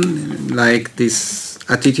person, like this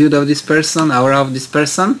attitude of this person, aura of this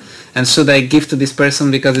person, and should I give to this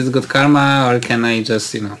person because it's good karma, or can I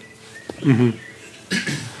just, you know?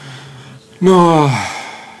 No,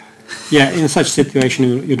 yeah, in such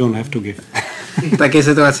situation you don't have to give. W takiej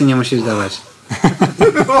sytuacji nie musisz dawać.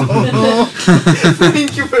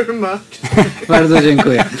 Thank you very much. Bardzo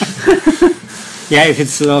dziękuję. Yeah, if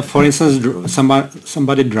it's for instance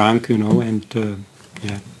somebody drunk, you know, and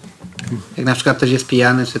yeah. Jak na przykład ktoś jest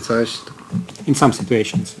pijany czy coś. In some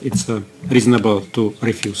situations it's reasonable to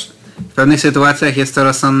refuse. W pewnych sytuacjach jest to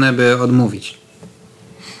rozsądne, by odmówić.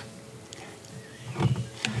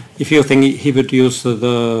 If you think he would use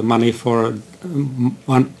the money for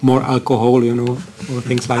more alcohol, you know, or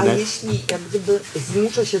things like A that. jeśli jak gdyby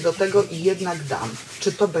zmuszę się do tego i jednak dam,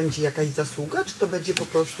 czy to będzie jakaś zasługa, czy to będzie po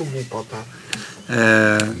prostu głupota?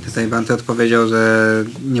 Tutaj Bhante odpowiedział, że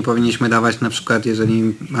nie powinniśmy dawać na przykład,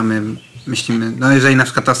 jeżeli myślimy, no jeżeli na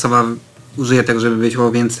przykład ta osoba użyje tego, żeby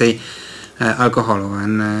było więcej alkoholu.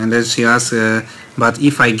 And then she asked, but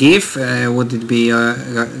if I give, would it be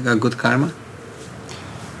a good karma?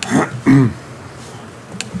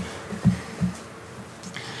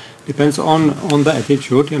 Depends on the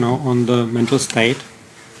attitude, you know, on the mental state,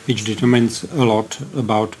 which determines a lot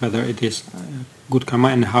about whether it is good karma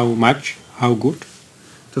and how much, how good.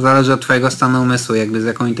 To zależy od twojego stanu umysłu, jakby z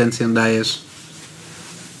jaką intencją dajesz.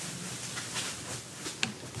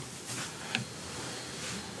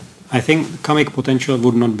 I think karmic potential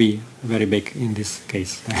would not be very big in this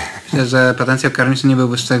case. Myślę, że potencjał karmiczny nie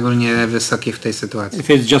byłby szczególnie wysoki w tej sytuacji.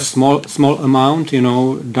 If it's just small amount, you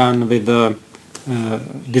know, done with the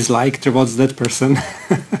dislike towards that person,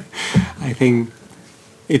 I think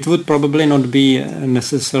it would probably not be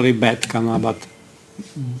necessarily bad karma, but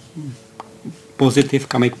positive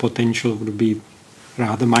karmic potential would be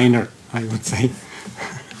rather minor, I would say.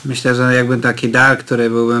 Myślę, że jakby taki dar, który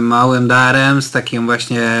byłby małym darem, z takim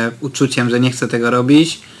właśnie uczuciem, że nie chcę tego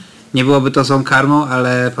robić, nie byłoby to złą karmą,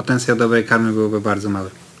 ale potencjał dobrej karmy byłby bardzo mały.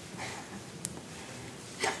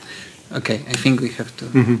 Okay, I think we have to...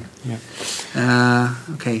 Yeah.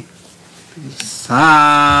 Okay.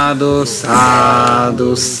 Sadhu,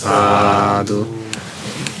 sadhu, sadhu.